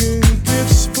bringing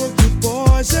gifts for the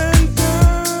boys and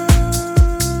girls.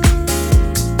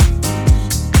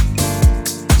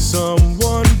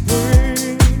 Someone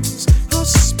brings a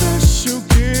special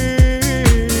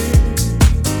gift.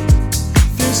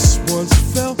 This one's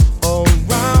felt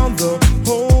around the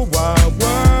whole wide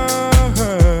world,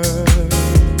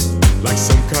 like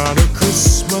some kind of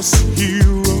Christmas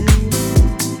hero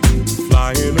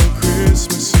flying on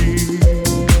Christmas Eve.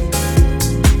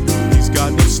 He's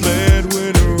got no sled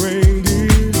with a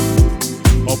reindeer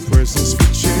or presents for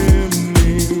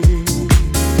chimney.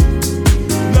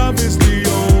 Love is the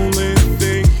only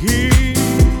thing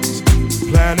he's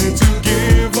planning to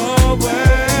give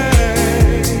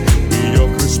away. Be your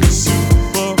Christmas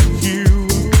superhero,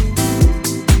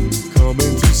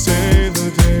 coming to save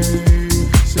the day.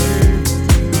 Save the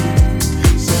day,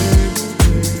 save the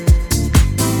day.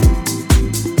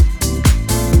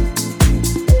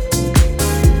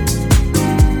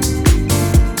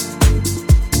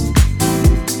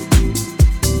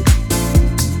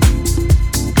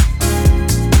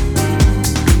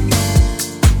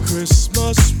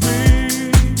 Christmas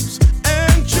wreaths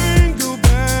and jingle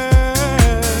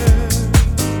bells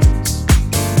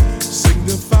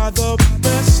signify the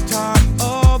best time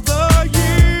of the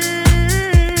year.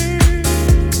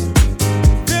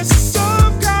 There's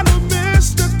some kind of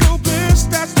mystical bliss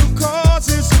that still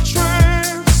causes a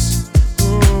trance.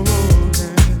 Oh,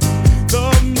 yeah.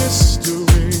 The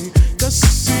mystery, the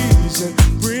season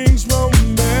brings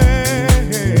romance,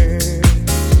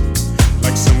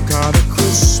 like some kind of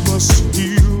Christmas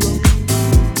hero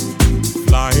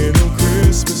flying on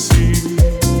Christmas Eve.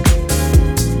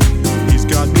 He's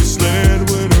got no sled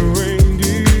with a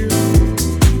reindeer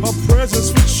or presents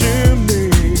for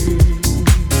chimneys.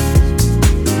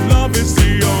 Love is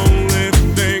the only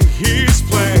thing he's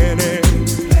planning.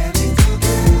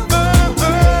 Oh,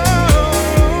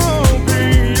 be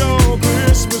your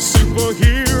Christmas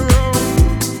superhero,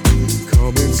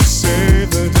 coming to save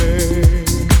the day.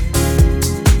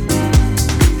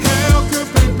 Hell could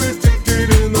be predicted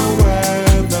in the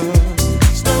weather.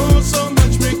 Snow so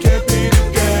much we can't be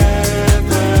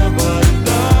together, but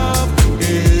love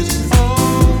is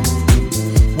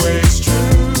always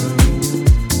true.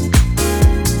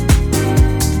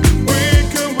 We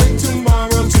can wait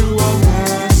tomorrow to our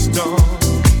last dawn.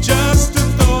 Just the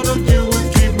thought of you would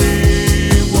keep me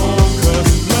warm,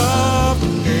 'cause love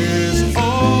is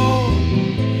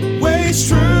always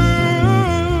true.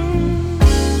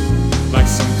 Like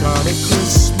some kind of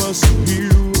Christmas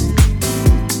hero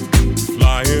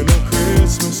flying on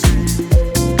Christmas Eve.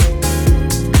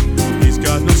 He's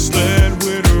got no sled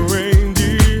with a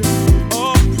reindeer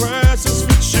or presents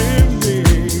for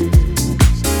chimneys.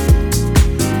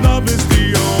 Love is the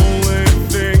only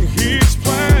thing he's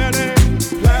planning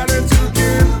to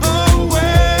give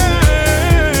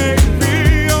away. Be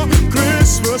your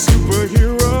Christmas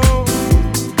superhero,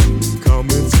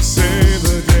 coming to save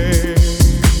the day.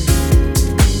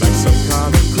 Like some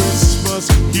kind of Christmas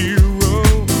hero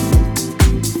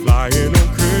flying on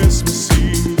Christmas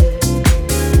Eve.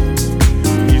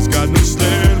 He's got no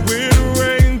sled with a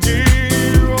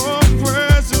reindeer or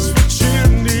presents for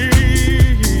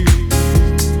chimneys.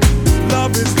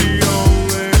 Love is the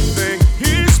only thing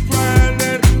he's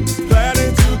planning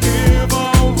to give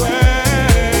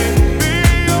away. Be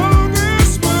your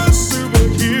Christmas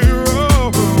superhero,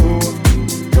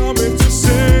 coming to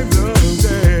save the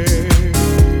day.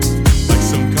 Like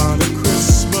some kind of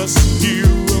Christmas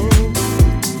hero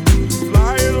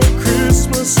flying on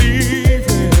Christmas Eve.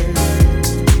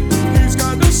 He's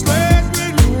got no sled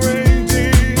with a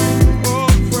reindeer or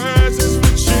presents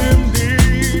for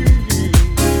chimneys.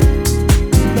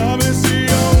 Love is the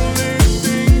only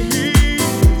thing he's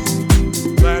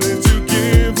planning to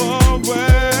give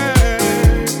away.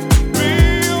 Be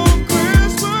your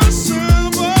Christmas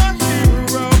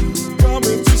superhero,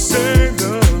 coming to save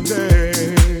the day.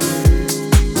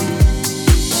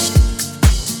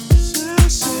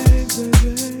 Save the day.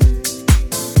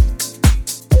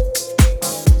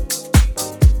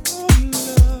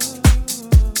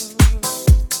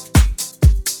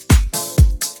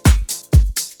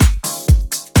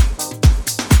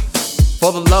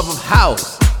 For the love of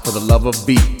house, for the love of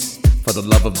beats, for the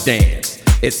love of dance,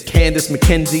 it's Candice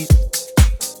McKenzie.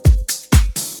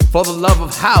 For the love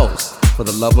of house, for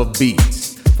the love of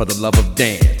beats, for the love of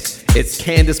dance, it's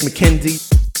Candice McKenzie.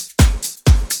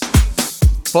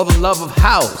 For the love of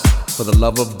house, for the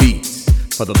love of beats,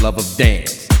 for the love of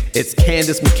dance, it's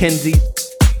Candice McKenzie.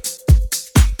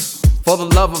 For the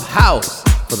love of house,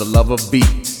 for the love of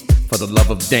beats, for the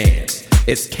love of dance.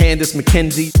 It's Candice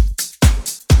McKenzie.